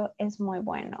 pero es muy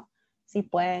bueno. Si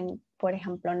pueden, por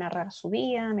ejemplo, narrar su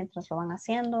vida mientras lo van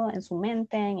haciendo en su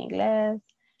mente, en inglés.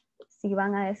 Si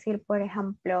van a decir, por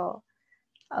ejemplo,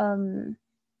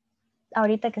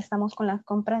 ahorita que estamos con las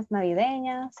compras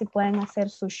navideñas, si pueden hacer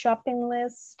su shopping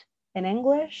list in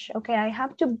English. Okay,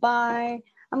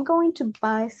 I'm going to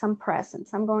buy some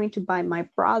presents. I'm going to buy my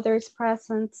brother's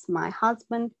presents, my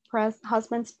husband's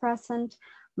present,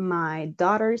 my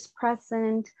daughter's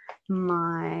present,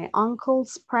 my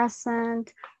uncle's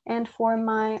present. And for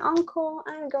my uncle,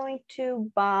 I'm going to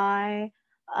buy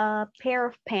a pair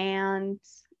of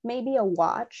pants, maybe a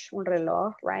watch, un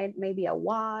reloj, right? Maybe a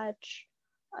watch.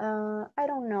 I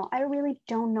don't know. I really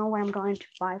don't know what I'm going to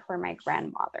buy for my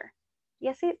grandmother. Y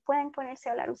así pueden ponerse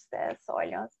a hablar ustedes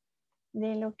solos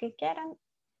de lo que quieran.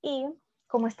 Y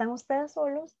como están ustedes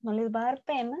solos, no les va a dar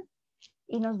pena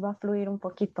y nos va a fluir un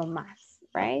poquito más,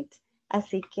 right?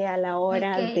 Así que a la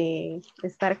hora de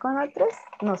estar con otros,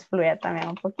 nos fluye también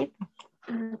un poquito.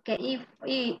 Okay,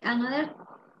 y another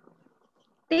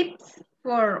tips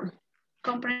for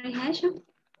comprehension?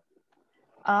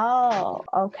 Oh,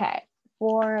 okay.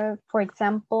 For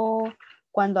example,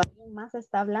 cuando alguien más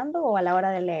está hablando o a la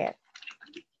hora de leer.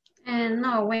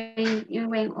 No,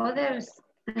 when others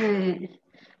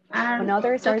are When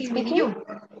others are talking with speaking? you.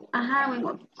 Ajá,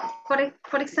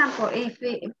 por example,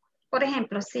 por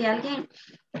ejemplo, si alguien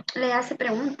le hace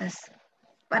preguntas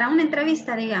para una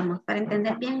entrevista, digamos, para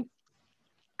entender bien,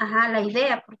 la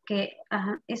idea, porque,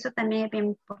 eso también es bien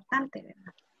importante,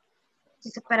 ¿verdad?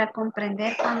 Entonces, para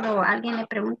comprender cuando alguien le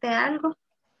pregunte algo.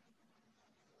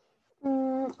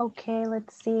 Okay,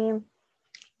 let's see.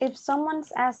 If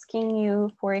someone's asking you,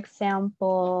 for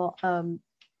example,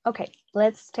 okay,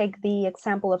 let's take the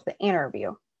example of the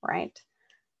interview, right?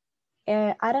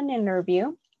 At an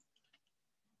interview,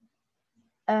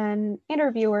 an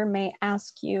interviewer may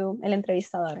ask you, el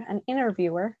entrevistador, an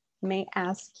interviewer may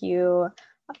ask you,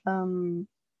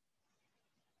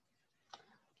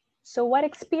 so what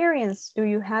experience do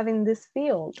you have in this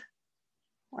field,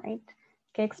 right?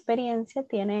 ¿Qué experiencia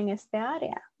tiene en este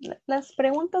área? Las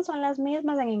preguntas son las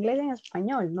mismas en inglés y en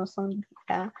español, no son...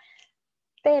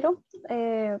 pero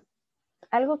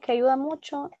algo que ayuda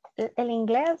mucho, el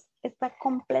inglés está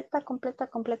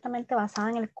completamente basado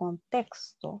en el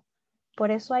contexto.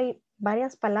 Por eso hay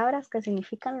varias palabras que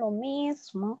significan lo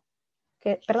mismo,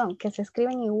 que se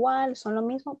escriben igual, son lo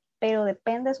mismo, pero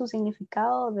depende su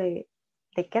significado de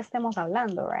qué estemos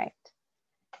hablando, right?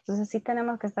 Entonces sí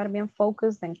tenemos que estar bien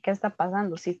focused en qué está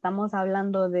pasando. Si estamos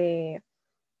hablando de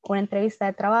una entrevista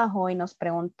de trabajo y nos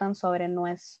preguntan sobre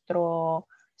nuestro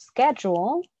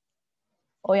schedule,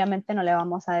 obviamente no le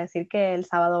vamos a decir que el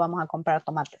sábado vamos a comprar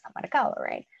tomates a mercado,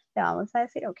 right? Le vamos a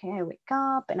decir, okay, I wake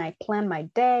up and I plan my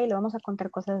day. Le vamos a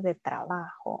contar cosas de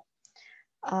trabajo.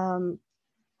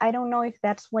 I don't know if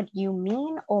that's what you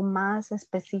mean o más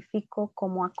específico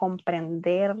como a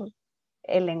comprender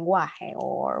el lenguaje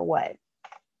or what.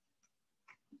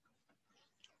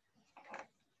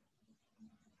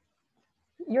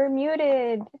 You're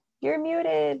muted. You're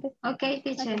muted. Okay,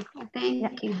 teacher. Okay.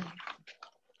 Thank you.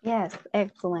 Yes,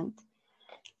 excellent.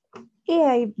 Y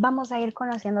ahí vamos a ir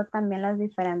conociendo también las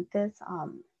diferentes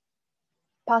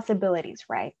possibilities,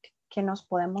 right? Que nos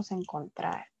podemos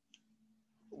encontrar.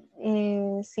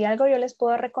 Si algo yo les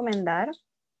puedo recomendar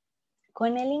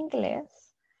con el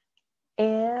inglés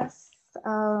es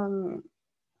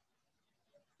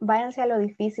váyanse a lo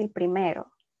difícil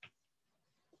primero.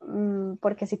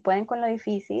 Porque si pueden con lo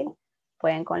difícil,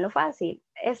 pueden con lo fácil.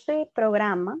 Este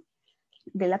programa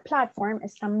de la platform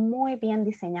está muy bien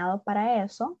diseñado para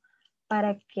eso,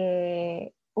 para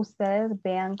que ustedes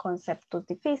vean conceptos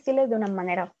difíciles de una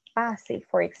manera fácil.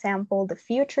 For example, the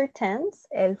future tense,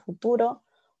 el futuro,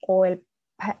 o el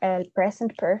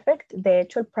present perfect. De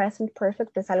hecho, el present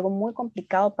perfect es algo muy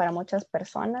complicado para muchas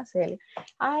personas. El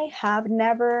I have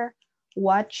never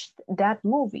watched that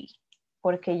movie.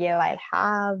 Porque lleva el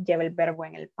have, lleva el verbo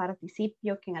en el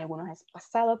participio, que en algunos es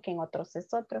pasado, que en otros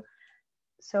es otro.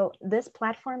 So this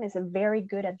platform is very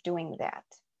good at doing that,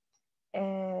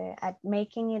 at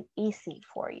making it easy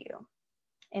for you.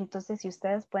 Entonces, si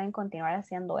ustedes pueden continuar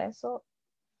haciendo eso,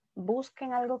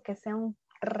 busquen algo que sea un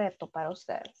reto para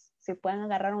ustedes. Si pueden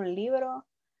agarrar un libro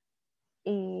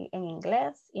y en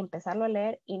inglés y empezarlo a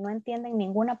leer y no entienden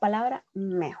ninguna palabra,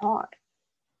 mejor.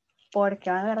 Porque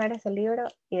van a agarrar ese libro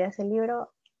y de ese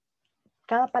libro,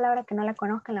 cada palabra que no la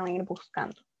conozcan la van a ir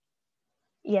buscando.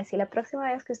 Y así la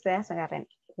próxima vez que ustedes agarren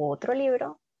otro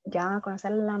libro, ya van a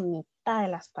conocer la mitad de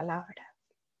las palabras.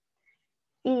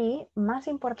 Y más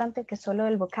importante que solo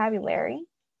el vocabulary,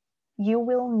 you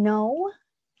will know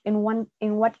in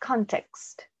what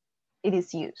context it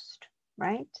is used,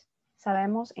 right?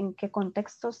 Sabemos en qué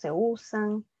contexto se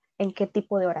usan, en qué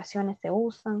tipo de oraciones se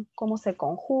usan, cómo se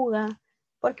conjuga,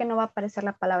 porque no va a aparecer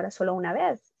la palabra solo una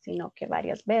vez, sino que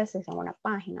varias veces en una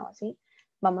página o así.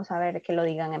 Vamos a ver que lo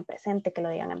digan en presente, que lo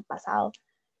digan en pasado.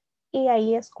 Y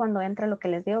ahí es cuando entra lo que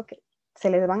les digo, que se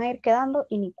les van a ir quedando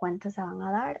y ni cuenta se van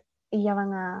a dar y ya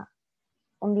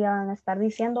un día van a estar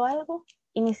diciendo algo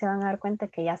y ni se van a dar cuenta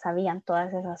que ya sabían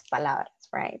todas esas palabras,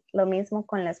 right? Lo mismo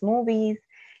con las movies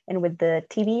and with the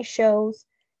TV shows.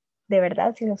 De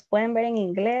verdad, si los pueden ver en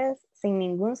inglés sin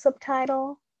ningún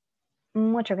subtitle,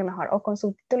 mucho que mejor. O con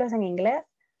subtítulos en inglés,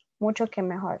 mucho que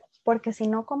mejor. Porque si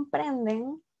no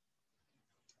comprenden,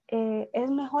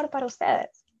 es mejor para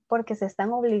ustedes. Porque se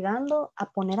están obligando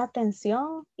a poner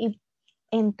atención y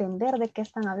entender de qué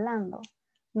están hablando.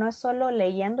 No es solo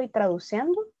leyendo y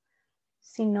traduciendo,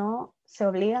 sino se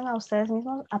obligan a ustedes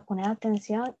mismos a poner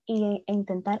atención e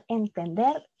intentar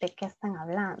entender de qué están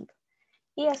hablando.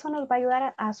 Y eso nos va a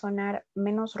ayudar a sonar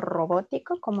menos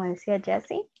robótico, como decía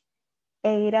Jessie,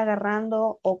 e ir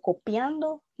agarrando o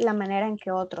copiando la manera en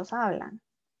que otros hablan.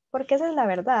 Porque esa es la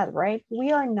verdad, right?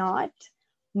 We are not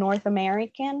North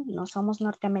American, no somos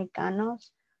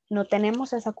norteamericanos, no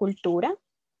tenemos esa cultura.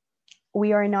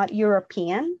 We are not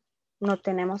European, no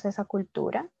tenemos esa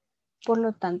cultura. Por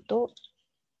lo tanto,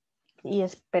 y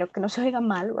espero que no se oiga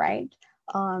mal, right?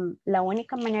 La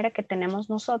única manera que tenemos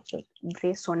nosotros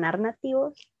de sonar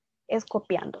nativos es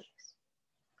copiándoles.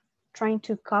 Trying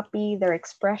to copy their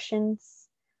expressions,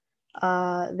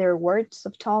 their words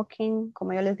of talking.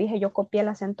 Como yo les dije, yo copié el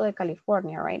acento de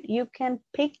California, right? You can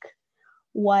pick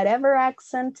whatever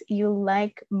accent you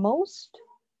like most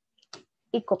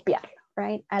y copiarlo,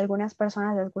 right? A algunas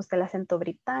personas les gusta el acento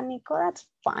británico. That's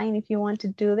fine if you want to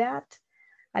do that.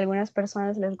 A algunas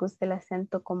personas les gusta el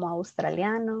acento como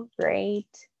australiano. Great.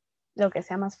 Lo que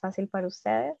sea más fácil para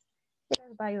ustedes. Y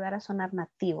les va a ayudar a sonar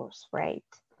nativos, right?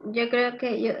 Yo creo que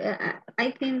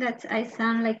I think that I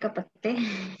sound like a paté.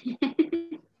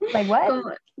 Like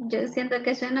what? Yo siento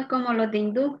que suena como los de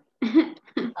hindú.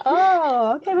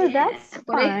 Oh, okay, but that's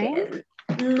fine.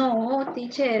 No,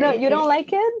 teacher. No, you don't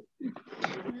like it?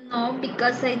 No,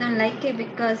 because I don't like it,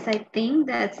 because I think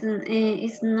that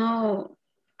it's no,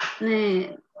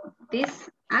 this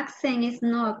accent is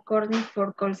not according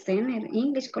for call center,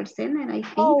 English call center, I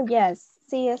think. Oh, yes.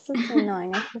 Sí, eso sí, no,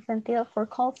 en ese sentido, for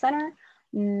call center,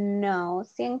 no.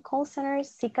 Sí, en call centers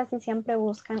sí casi siempre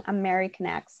buscan American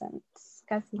accents,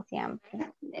 casi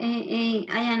siempre. I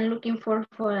am looking for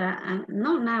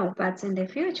not now, but in the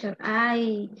future,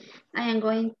 I am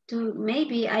going to,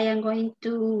 maybe I am going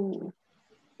to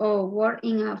work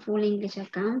in a full English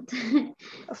account.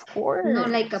 Of course. Not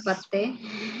like a paté.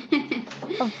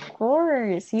 Of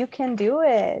course, you can do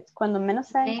it. Cuando menos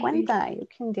se den cuenta, you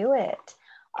can do it.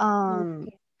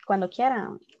 Okay. Cuando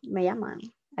quieran, me llaman.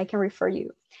 I can refer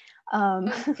you.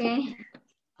 Okay.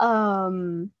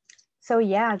 So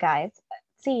yeah, guys.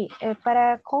 Sí,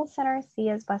 para call center sí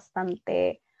es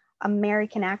bastante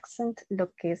American accent lo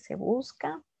que se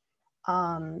busca.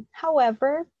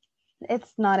 However,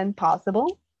 it's not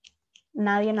impossible.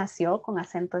 Nadie nació con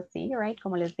acento así, right?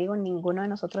 Como les digo, ninguno de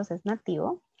nosotros es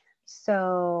nativo.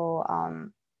 So,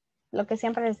 lo que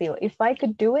siempre les digo, if I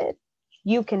could do it,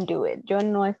 you can do it. Yo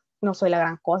no soy la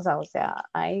gran cosa, o sea,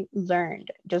 I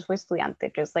learned. Yo fui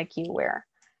estudiante, just like you were.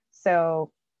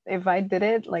 So, if I did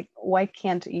it, like, why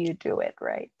can't you do it,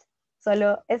 right?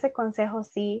 Solo ese consejo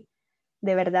sí,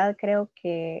 de verdad creo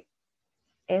que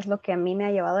es lo que a mí me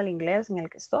ha llevado al inglés en el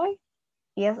que estoy,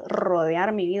 y es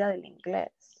rodear mi vida del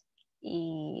inglés.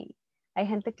 Y hay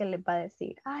gente que les va a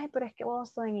decir, ay, pero es que vos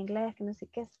sos en inglés, que no sé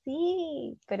qué.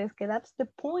 Sí, pero es que that's the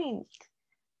point.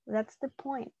 That's the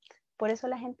point. Por eso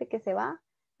la gente que se va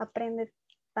aprende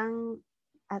tan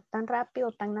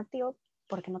rápido, tan nativo,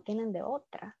 porque no tienen de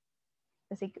otra.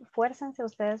 Así que fuércense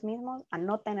ustedes mismos a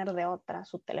no tener de otra.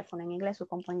 Su teléfono en inglés, su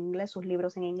compu en inglés, sus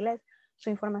libros en inglés,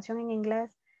 su información en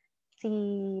inglés.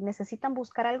 Si necesitan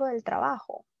buscar algo del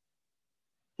trabajo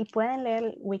y pueden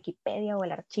leer Wikipedia o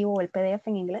el archivo o el PDF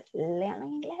en inglés, léanlo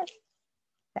en inglés.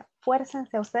 O sea,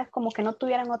 fuércense a ustedes como que no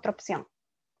tuvieran otra opción.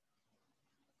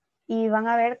 Y van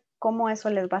a ver cómo eso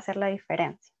les va a hacer la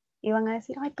diferencia. Y van a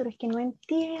decir, ay, pero es que no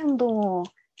entiendo.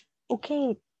 Ok,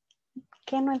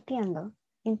 ¿qué no entiendo?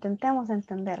 Intentemos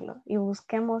entenderlo y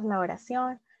busquemos la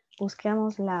oración,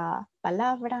 busquemos la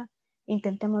palabra,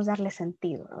 intentemos darle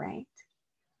sentido, right?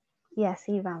 Y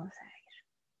así vamos a ver.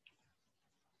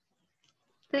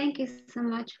 Thank you so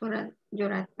much for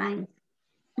your advice.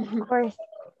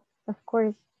 Of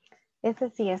course. Ese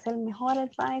sí es el mejor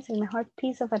advice, el mejor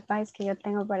piece of advice que yo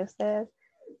tengo para ustedes.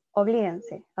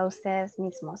 Oblídense a ustedes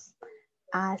mismos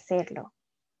a hacerlo.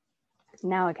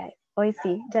 Now, guys, hoy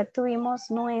sí, ya tuvimos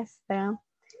nuestra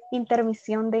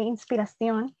intermisión de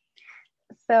inspiración.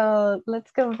 So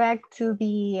let's go back to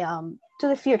the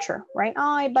future, right?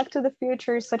 Oh, Back to the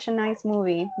Future is such a nice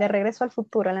movie. De Regreso al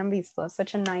Futuro, ¿la han visto?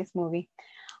 Such a nice movie.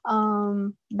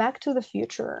 Back to the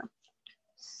Future.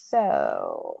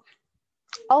 So,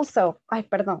 also,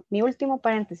 perdón, mi último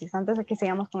paréntesis antes de que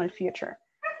sigamos con el future.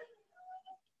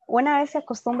 Una vez se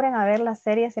acostumbren a ver las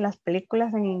series y las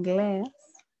películas en inglés,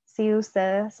 si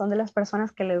ustedes son de las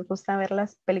personas que les gusta ver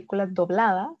las películas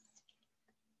dobladas,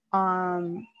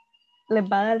 les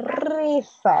va a dar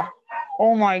risa.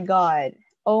 Oh my God,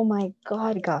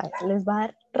 guys. Les va a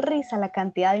dar risa la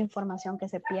cantidad de información que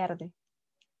se pierde.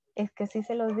 Es que sí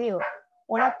se los digo.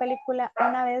 Una película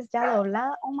una vez ya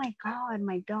doblada, oh my God,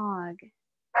 my dog.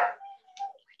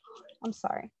 I'm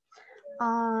sorry.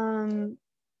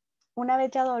 Una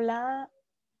vez ya doblada,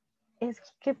 es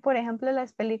que, por ejemplo,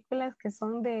 las películas que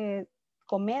son de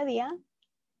comedia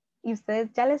y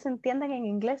ustedes ya les entienden en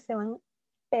inglés, se van,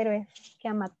 pero es que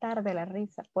a matar de la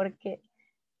risa, porque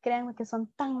créanme que son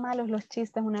tan malos los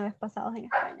chistes una vez pasados en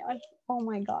español. Oh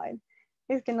my God.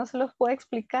 Es que no se los puedo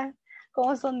explicar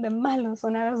cómo son de malos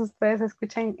una vez ustedes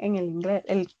escuchan en el inglés,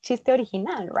 el chiste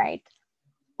original, right?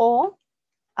 O,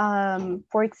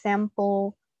 for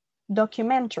example,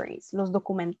 documentaries, los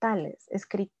documentales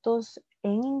escritos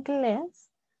en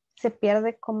inglés, se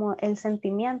pierde como el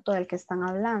sentimiento del que están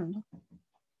hablando,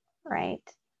 right?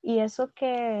 Y eso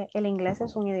que el inglés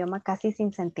es un idioma casi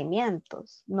sin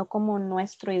sentimientos, no como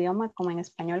nuestro idioma, como en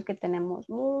español, que tenemos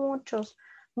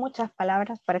muchas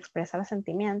palabras para expresar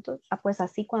sentimientos. Pues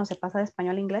así cuando se pasa de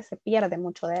español a inglés se pierde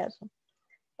mucho de eso.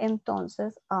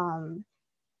 Entonces,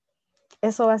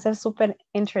 eso va a ser súper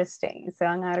interesting, se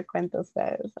van a dar cuenta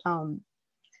ustedes.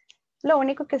 Lo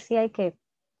único que sí hay que,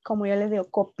 como yo les digo,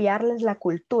 copiarles la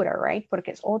cultura, right? Porque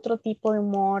es otro tipo de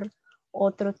humor,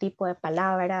 otro tipo de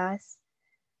palabras,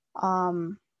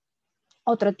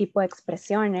 otro tipo de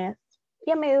expresiones.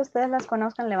 Y a medida que ustedes las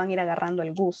conozcan, le van a ir agarrando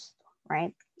el gusto,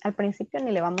 right? Al principio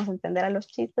ni le vamos a entender a los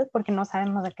chistes porque no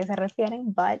sabemos a qué se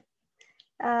refieren, but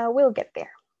we'll get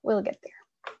there. We'll get there.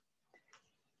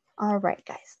 All right,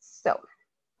 guys. So.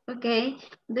 Okay.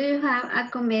 Do you have a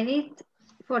comedy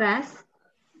for us?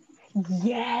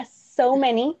 Yes, so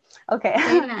many. Okay.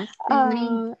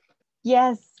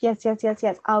 Yes.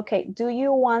 Okay. Do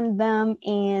you want them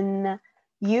in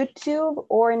YouTube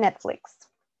or Netflix?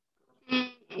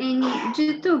 In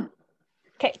YouTube.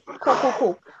 Okay,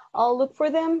 cool. I'll look for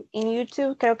them in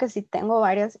YouTube. Creo que sí tengo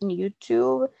varias en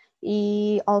YouTube.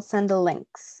 Y I'll send the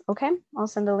links. Okay? I'll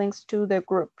send the links to the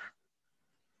group.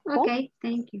 Cool? Okay,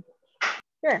 thank you.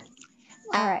 Sure.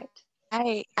 All right.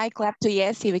 I clap to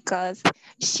Jessie because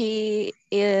she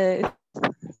is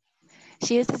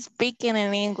speaking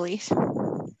in English.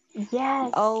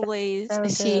 Yes. Always so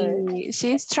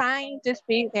she's trying to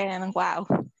speak and wow.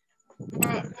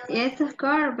 Yes, of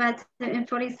course, but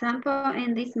for example,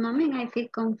 in this moment, I feel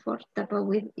comfortable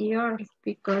with yours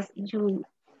because you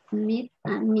meet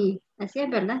me. Así es,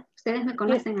 ¿verdad? Ustedes me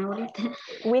conocen ahorita.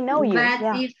 We know you. But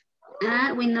yeah. if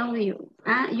we know you,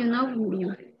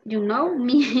 you know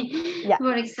me. Yeah.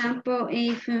 For example,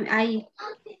 if I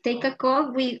take a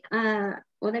call with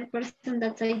other person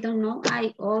that I don't know,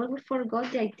 I always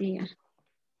forgot the idea.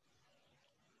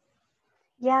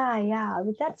 Yeah,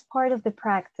 that's part of the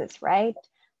practice, right?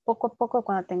 Poco a poco,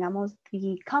 cuando tengamos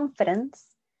the confidence,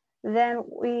 then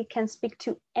we can speak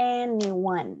to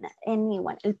anyone.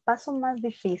 El paso más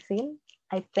difícil,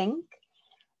 I think,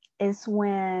 is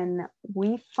when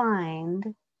we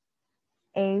find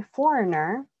a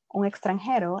foreigner, un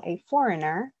extranjero, a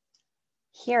foreigner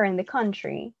here in the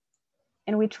country,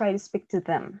 and we try to speak to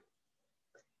them.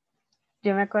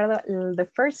 Yo me acuerdo the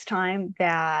first time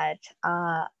that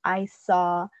I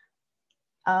saw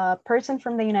a person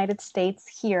from the United States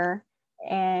here,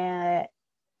 and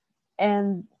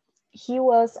he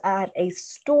was at a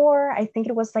store. I think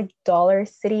it was like Dollar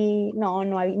City. No,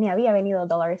 ni había venido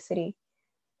Dollar City.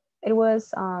 It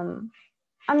was, I'm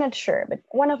not sure, but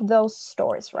one of those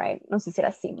stores, right? No sé si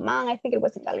era Simán. I think it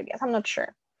was in Galerías. I'm not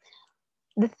sure.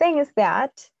 The thing is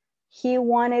that he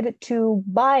wanted to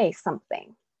buy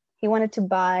something. He wanted to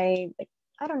buy, like,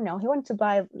 I don't know, he wanted to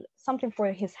buy something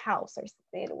for his house, or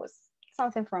it was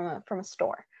something from a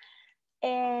store.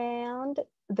 And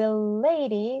the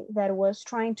lady that was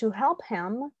trying to help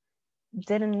him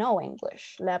didn't know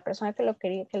English. La persona que le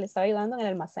estaba ayudando en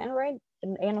el almacén, right?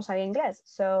 Ella no sabía inglés.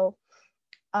 So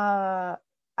I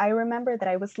remember that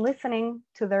I was listening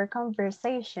to their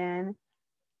conversation,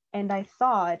 and I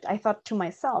thought to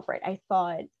myself, right? I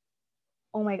thought,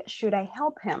 oh my God, should I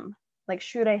help him? Like,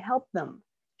 should I help them?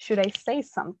 Should I say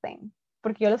something?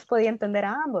 Porque yo los podía entender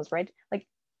a ambos, right? Like,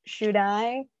 should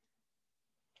I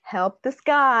help this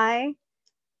guy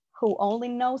who only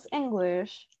knows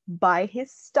English buy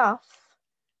his stuff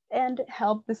and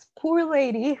help this poor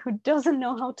lady who doesn't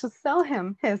know how to sell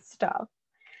him his stuff?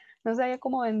 No sabía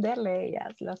cómo venderle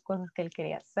ellas las cosas que él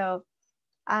quería. So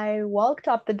I walked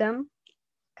up to them,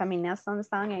 caminé hasta donde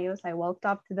estaban ellos. I walked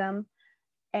up to them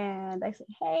and I said,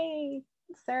 hey,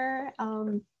 sir,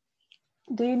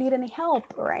 do you need any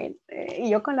help, right? Y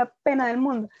yo con la pena del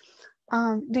mundo.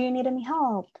 Do you need any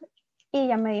help? Y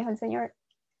ya me dijo el señor,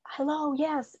 hello,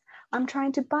 yes, I'm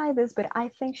trying to buy this, but I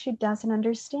think she doesn't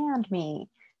understand me.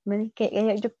 Él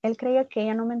creía que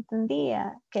ella no me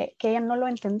entendía, que ella no lo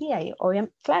entendía. Y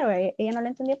obviamente, claro, ella no lo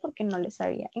entendía porque no le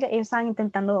sabía. Ellos estaban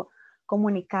intentando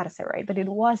comunicarse, right? But it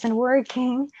wasn't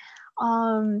working.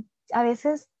 A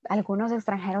veces algunos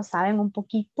extranjeros saben un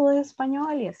poquito de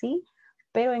español y así,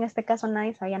 pero en este caso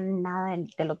nadie sabía nada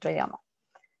del otro idioma.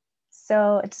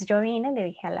 So, entonces yo vine y le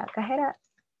dije a la cajera,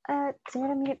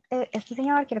 señora, mire, este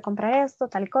señor quiere comprar esto,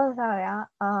 tal cosa,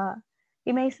 ¿verdad?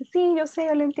 Y me dice, sí, yo sé,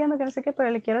 yo lo entiendo, que no sé qué, pero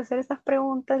le quiero hacer estas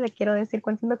preguntas, le quiero decir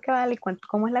cuánto es lo que vale y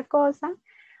cómo es la cosa.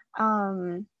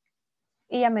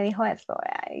 Y ella me dijo esto,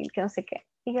 y que no sé qué.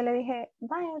 Y yo le dije,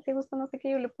 vaya, si gusta no sé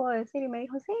qué, yo le puedo decir. Y me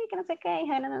dijo, sí, que no sé qué,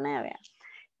 hija, vea.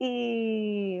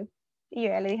 Y yo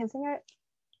ya le dije al señor,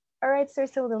 all right, sir,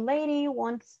 so the lady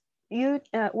wants you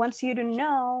to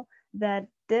know that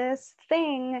this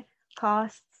thing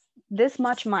costs this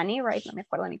much money, right? No me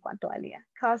acuerdo ni cuánto valía.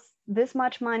 Costs this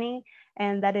much money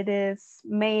and that it is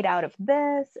made out of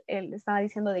this. Él estaba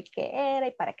diciendo de qué era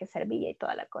y para qué servía y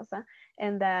toda la cosa.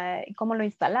 And cómo lo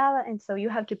instalaba. And so you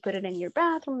have to put it in your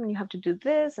bathroom and you have to do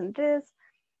this and this.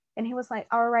 And he was like,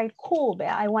 all right, cool, Bea,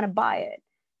 I want to buy it.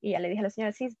 Y ya le dije a la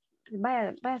señora, sí,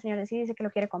 vaya señora, sí dice que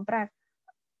lo quiere comprar.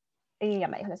 Y ya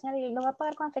me dijo la señora, ¿y lo va a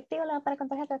pagar con efectivo? ¿Lo va a pagar con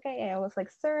tarjeta? Okay. I was like,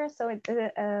 sir, so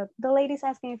the lady's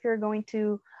asking if you're going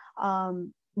to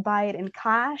buy it in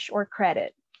cash or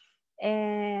credit.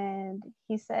 And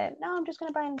he said, no, I'm just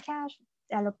going to buy it in cash.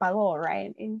 Ya lo pagó,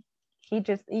 right? And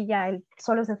y ya él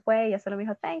solo se fue, ya solo me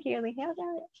dijo, thank you. Le dije, okay,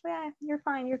 yeah, you're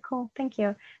fine, you're cool, thank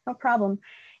you, no problem.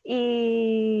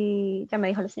 Y ya me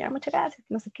dijo la señora, muchas gracias,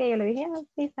 no sé qué. Yo le dije,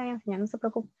 sí, está bien, señora, no se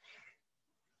preocupe.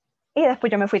 Y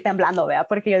después yo me fui temblando, ¿vea?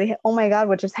 Porque yo dije, oh my God,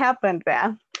 what just happened,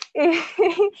 ¿vea?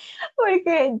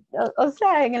 Porque, o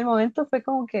sea, en el momento fue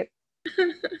como que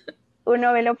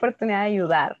uno ve la oportunidad de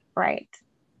ayudar, right?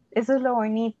 Eso es lo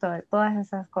bonito de todas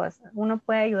esas cosas. Uno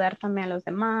puede ayudar también a los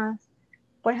demás.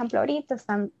 Por ejemplo, ahorita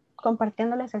están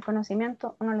compartiéndoles el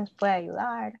conocimiento, uno les puede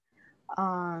ayudar.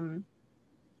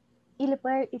 Y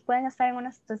pueden estar en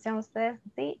una situación ustedes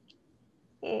así.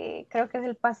 Creo que es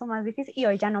el paso más difícil. Y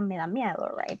hoy ya no me da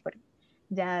miedo, right? Porque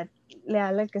ya le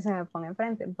hablo que se me ponga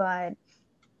enfrente. But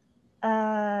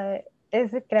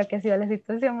ese creo que ha sido la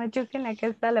situación más chuca en la que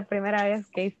está la primera vez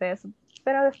que hice eso.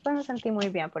 Pero después me sentí muy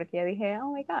bien porque yo dije,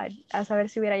 oh my God, a saber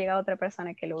si hubiera llegado otra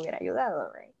persona que lo hubiera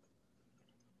ayudado, right?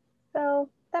 So,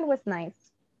 that was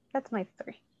nice. That's my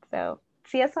story. So,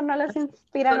 si eso no los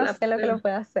inspira, no sé lo que lo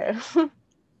puede hacer.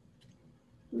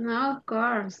 No, of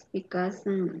course, because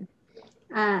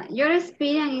your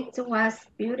experience was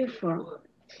beautiful.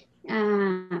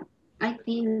 I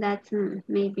think that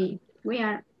maybe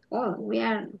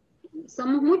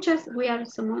somos muchas,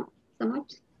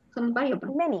 somos varios.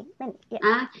 Many,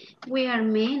 yeah. We are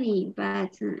many,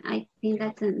 but I think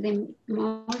that the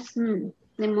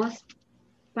most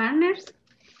partners,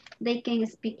 they can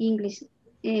speak English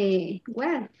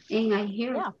well, and I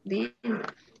hear them.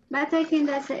 But I think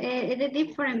that's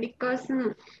different because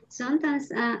sometimes,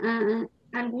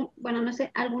 bueno, no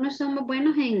sé, algunos somos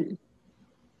buenos en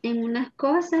unas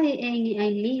cosas, en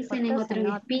listen, en otras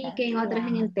en speaking, en otras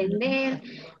en entender.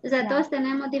 O sea, todos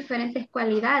tenemos diferentes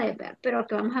cualidades, pero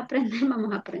que vamos a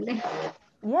aprender.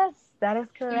 Yes, that is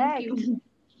correct.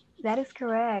 That is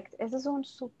correct. Ese es un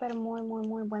súper muy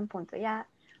buen punto. Ya,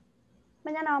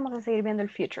 mañana vamos a seguir viendo el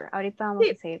future. Ahorita vamos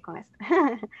a seguir con esto.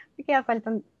 Porque ya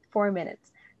faltan 4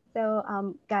 minutes. So,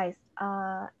 guys,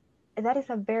 that is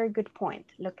a very good point,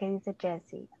 lo que dice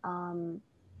Jessie.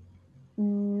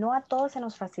 No a todos se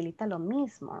nos facilita lo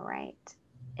mismo, right?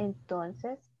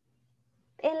 Entonces,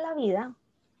 en la vida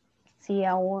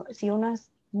Si uno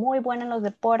es muy bueno en los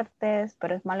deportes,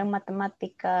 pero es malo en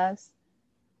matemáticas,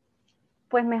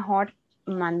 pues mejor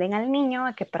manden al niño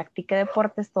a que practique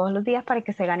deportes todos los días para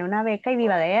que se gane una beca y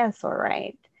viva de eso,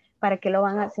 right? ¿Para qué lo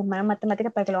van a, si es malo en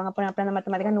matemáticas, para qué lo van a poner a aprender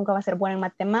matemáticas? Nunca va a ser bueno en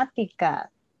matemáticas.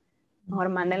 Mejor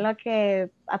mándenlo a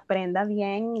que aprenda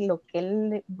bien lo que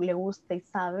él le gusta y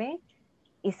sabe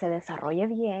y se desarrolle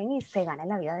bien y se gane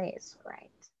la vida de eso,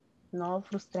 right? No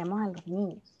frustremos a los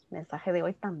niños. Mensaje de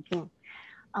hoy también.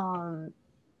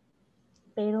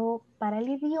 Pero para el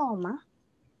idioma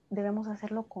debemos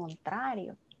hacer lo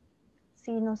contrario.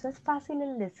 Si nos es fácil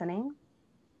el listening,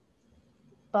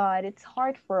 but it's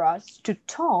hard for us to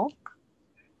talk,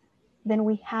 then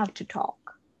we have to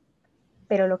talk.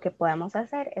 Pero lo que podemos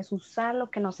hacer es usar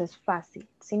lo que nos es fácil.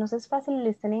 Si nos es fácil el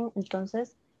listening,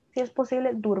 entonces, si es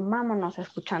posible, durmámonos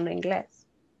escuchando inglés.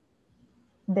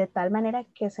 De tal manera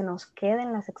que se nos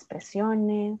queden las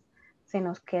expresiones, se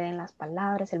nos queden las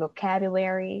palabras, el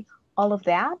vocabulary, all of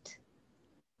that,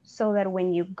 so that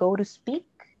when you go to speak,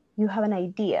 you have an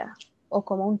idea o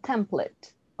como un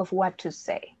template of what to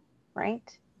say, right?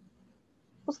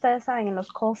 Ustedes saben, en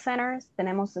los call centers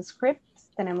tenemos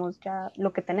scripts, tenemos ya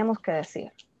lo que tenemos que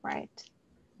decir, right?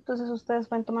 Entonces ustedes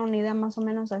pueden tomar una idea más o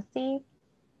menos así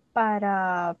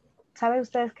para, saben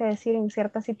ustedes qué decir en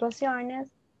ciertas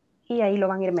situaciones y ahí lo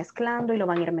van a ir mezclando y lo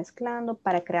van a ir mezclando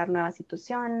para crear nuevas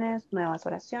situaciones, nuevas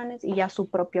oraciones y ya su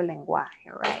propio lenguaje,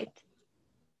 right?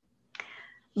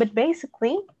 But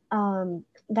basically,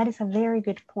 that is a very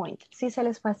good point. Si se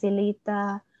les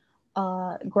facilita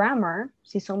grammar,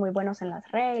 si son muy buenos en las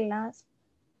reglas,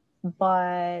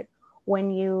 but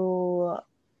when you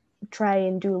try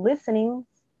and do listening,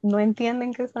 no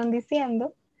entienden qué están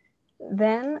diciendo,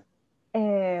 then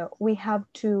we have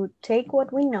to take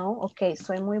what we know. Ok,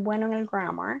 soy muy bueno en el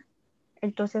grammar,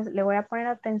 entonces le voy a poner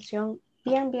atención,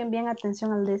 bien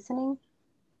atención al listening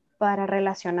para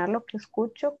relacionar lo que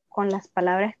escucho con las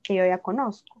palabras que yo ya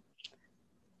conozco.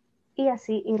 Y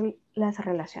así irlas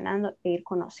relacionando e ir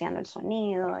conociendo el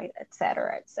sonido,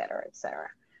 etcétera, etcétera,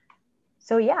 etcétera.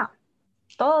 So yeah,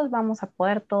 todos vamos a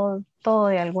poder todo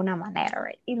de alguna manera,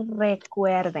 right? Y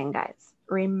recuerden, guys,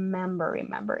 remember.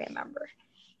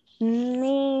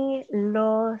 Ni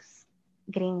los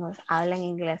gringos hablan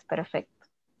inglés perfecto.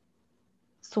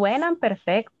 Suenan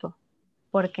perfecto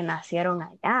porque nacieron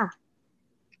allá.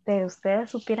 Pero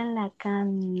ustedes supieran la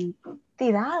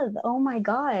cantidad, oh my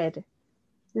God,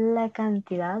 la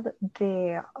cantidad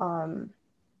de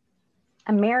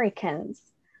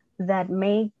Americans that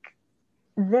make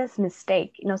this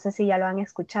mistake. No sé si ya lo han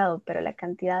escuchado, pero la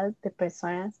cantidad de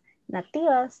personas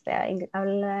nativas de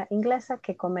habla inglesa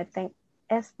que cometen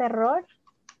este error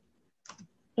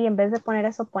y en vez de poner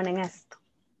eso ponen esto.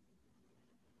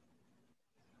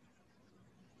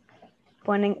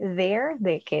 Ponen their,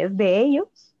 de que es de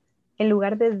ellos, en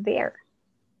lugar de their.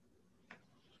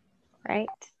 Right?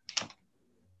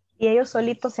 Y ellos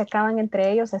solitos se acaban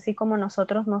entre ellos, así como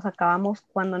nosotros nos acabamos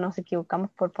cuando nos equivocamos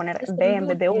por poner de en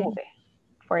vez de v,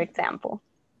 for example.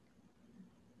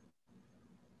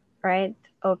 Right?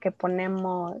 O que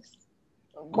ponemos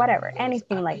whatever,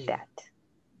 anything like that.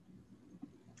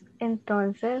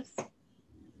 Entonces,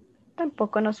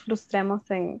 tampoco nos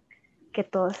frustremos en que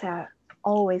todo sea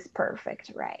always perfect,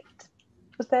 right?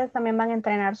 Ustedes también van a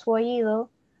entrenar su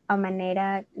oído a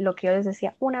manera, lo que yo les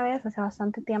decía una vez hace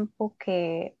bastante tiempo,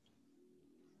 que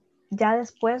ya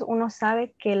después uno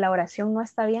sabe que la oración no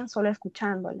está bien solo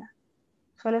escuchándola.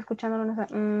 Solo escuchándola uno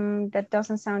sabe, that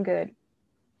doesn't sound good.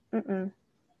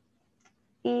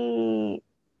 ¿Y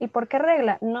por qué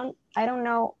regla? No, I don't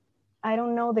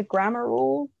know the grammar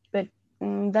rule, but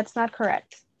that's not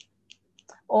correct.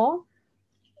 O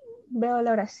veo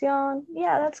la oración,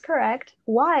 yeah, that's correct.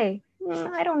 Why?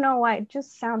 I don't know why, it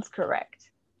just sounds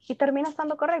correct. Y termina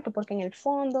estando correcto porque en el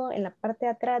fondo, en la parte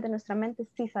de atrás de nuestra mente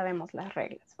sí sabemos las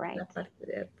reglas, right? La parte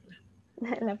de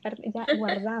atrás. La parte ya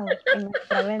guardado en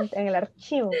nuestra mente, en el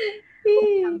archivo.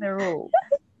 We have the rules.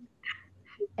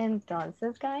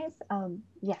 Entonces, guys,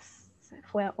 yes,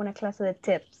 fue una clase de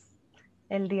tips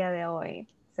el día de hoy.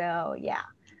 So, yeah.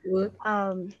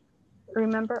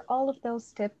 Remember all of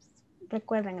those tips.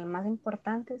 Recuerden, el más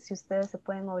importante, si ustedes se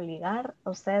pueden obligar a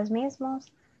ustedes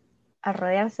mismos a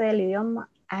rodearse del idioma,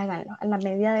 háganlo a la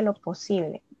medida de lo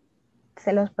posible.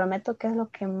 Se los prometo que es lo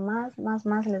que más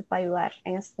les va a ayudar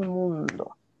en este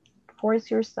mundo. Force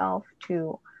yourself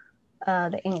to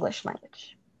the English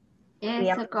language.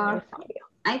 Yes, of course.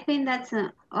 I think that's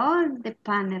all the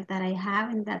panel that I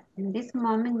have in this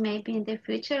moment. Maybe in the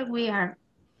future we are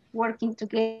working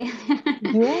together.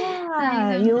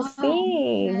 Yeah, you'll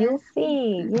see.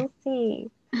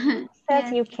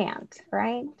 says Yes. you can't,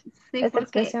 right? Sí, Esta porque,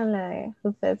 expresión la de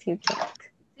who says you can't.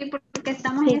 sí, porque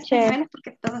estamos en este Teacher. nivel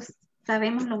porque todos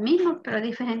sabemos lo mismo, pero de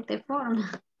diferente forma.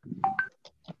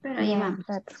 Pero ahí Yes, vamos.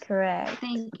 that's correct.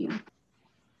 Thank you.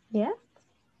 Yes.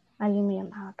 Alguien me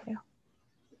llamaba, creo.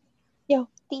 Yo,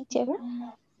 teacher.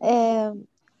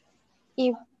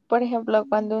 Y por ejemplo,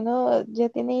 cuando uno ya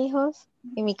tiene hijos,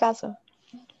 en mi caso,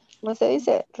 como se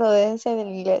dice, rodéense del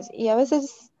inglés. Y a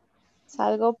veces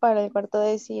salgo para el cuarto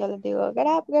de ellos y yo les digo,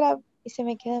 grab, grab, y se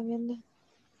me quedan viendo.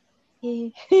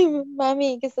 Y,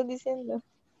 mami, ¿qué estás diciendo?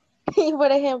 Y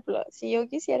por ejemplo, si yo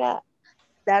quisiera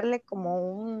darle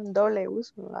como un doble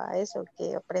uso a eso,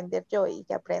 que aprender yo y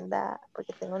que aprenda,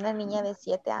 porque tengo una niña de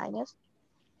 7 años,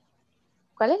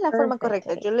 ¿cuál es la forma Perfect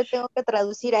correcta? Yo le tengo que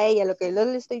traducir a ella lo que yo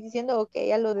le estoy diciendo o que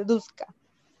ella lo deduzca.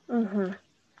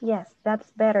 Yes,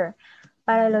 that's better.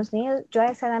 Para los niños, yo a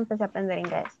esa edad empecé a aprender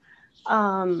inglés.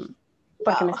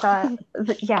 Porque me estaba,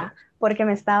 porque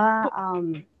me estaba,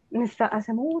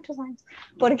 hace muchos años,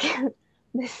 porque,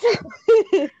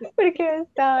 porque me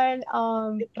estaban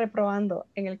reprobando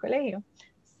en el colegio.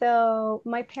 So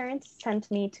my parents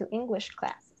sent me to English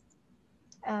classes,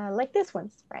 like this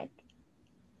ones, right?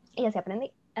 Y así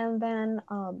aprendí. And then,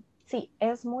 sí,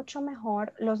 es mucho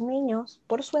mejor. Los niños,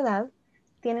 por su edad,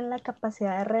 tienen la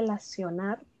capacidad de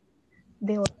relacionar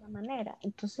de otra manera.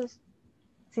 Entonces,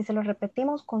 si se lo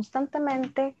repetimos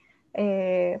constantemente,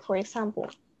 for example,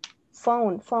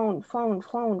 phone, phone, phone,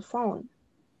 phone, phone.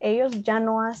 Ellos ya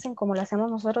no hacen como lo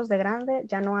hacemos nosotros de grande,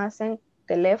 ya no hacen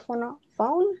teléfono,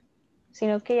 phone,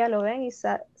 sino que ya lo ven y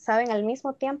saben al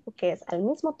mismo tiempo que es al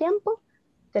mismo tiempo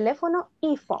teléfono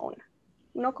y phone.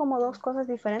 No como dos cosas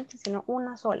diferentes, sino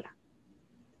una sola.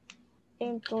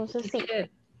 Entonces, sí,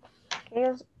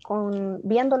 ellos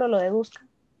viéndolo lo deduzcan.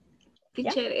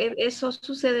 Teacher, eso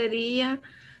sucedería,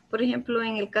 por ejemplo,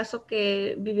 en el caso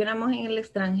que viviéramos en el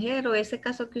extranjero, ese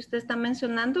caso que usted está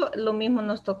mencionando, lo mismo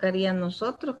nos tocaría a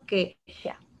nosotros, que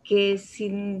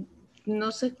si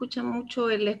no se escucha mucho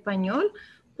el español,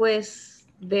 pues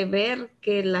de ver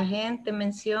que la gente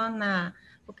menciona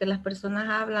o que las personas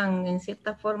hablan en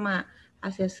cierta forma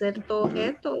hacia cierto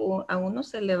objeto, a uno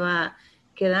se le va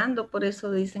quedando, por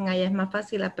eso dicen allá es más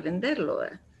fácil aprenderlo,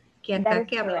 ¿verdad? Que acá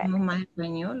que hablamos más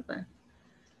español, ¿verdad?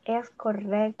 Es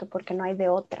correcto, porque no hay de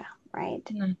otra, right?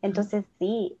 Entonces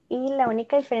sí, y la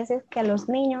única diferencia es que a los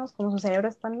niños, como su cerebro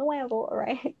está nuevo,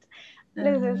 right,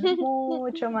 les es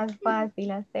mucho más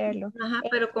fácil hacerlo. Ajá,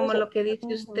 pero como lo que dice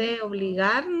usted,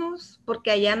 obligarnos,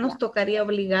 porque allá nos tocaría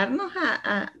obligarnos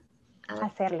a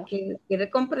hacerlo. Quiere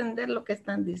comprender lo que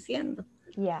están diciendo.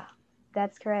 Yeah,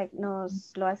 that's correct.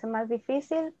 Nos lo hace más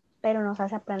difícil, pero nos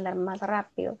hace aprender más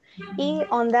rápido. Y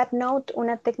on that note,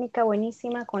 una técnica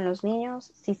buenísima con los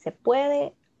niños, si se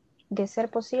puede, de ser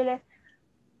posible,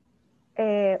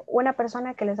 una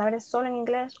persona que les hable solo en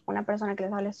inglés, una persona que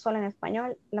les hable solo en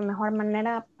español, la mejor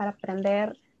manera para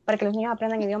aprender, para que los niños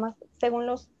aprendan idiomas según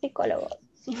los psicólogos.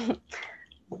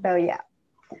 So yeah.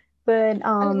 But,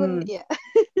 algún día.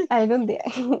 Algún día.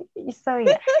 So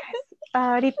yeah.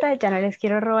 Ahorita ya no les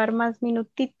quiero robar más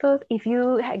minutitos. If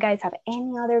you guys have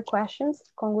any other questions,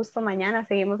 con gusto mañana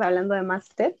seguimos hablando de más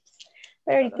tips.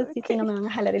 Pero ahorita sí no me van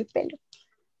a jalar el pelo.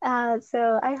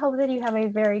 So I hope that you have a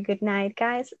very good night,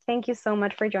 guys. Thank you so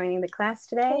much for joining the class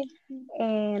today.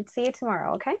 And see you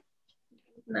tomorrow, okay?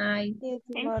 Night. See you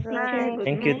tomorrow. Night.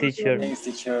 Thank you, teacher. Thanks,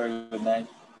 teacher. Good night.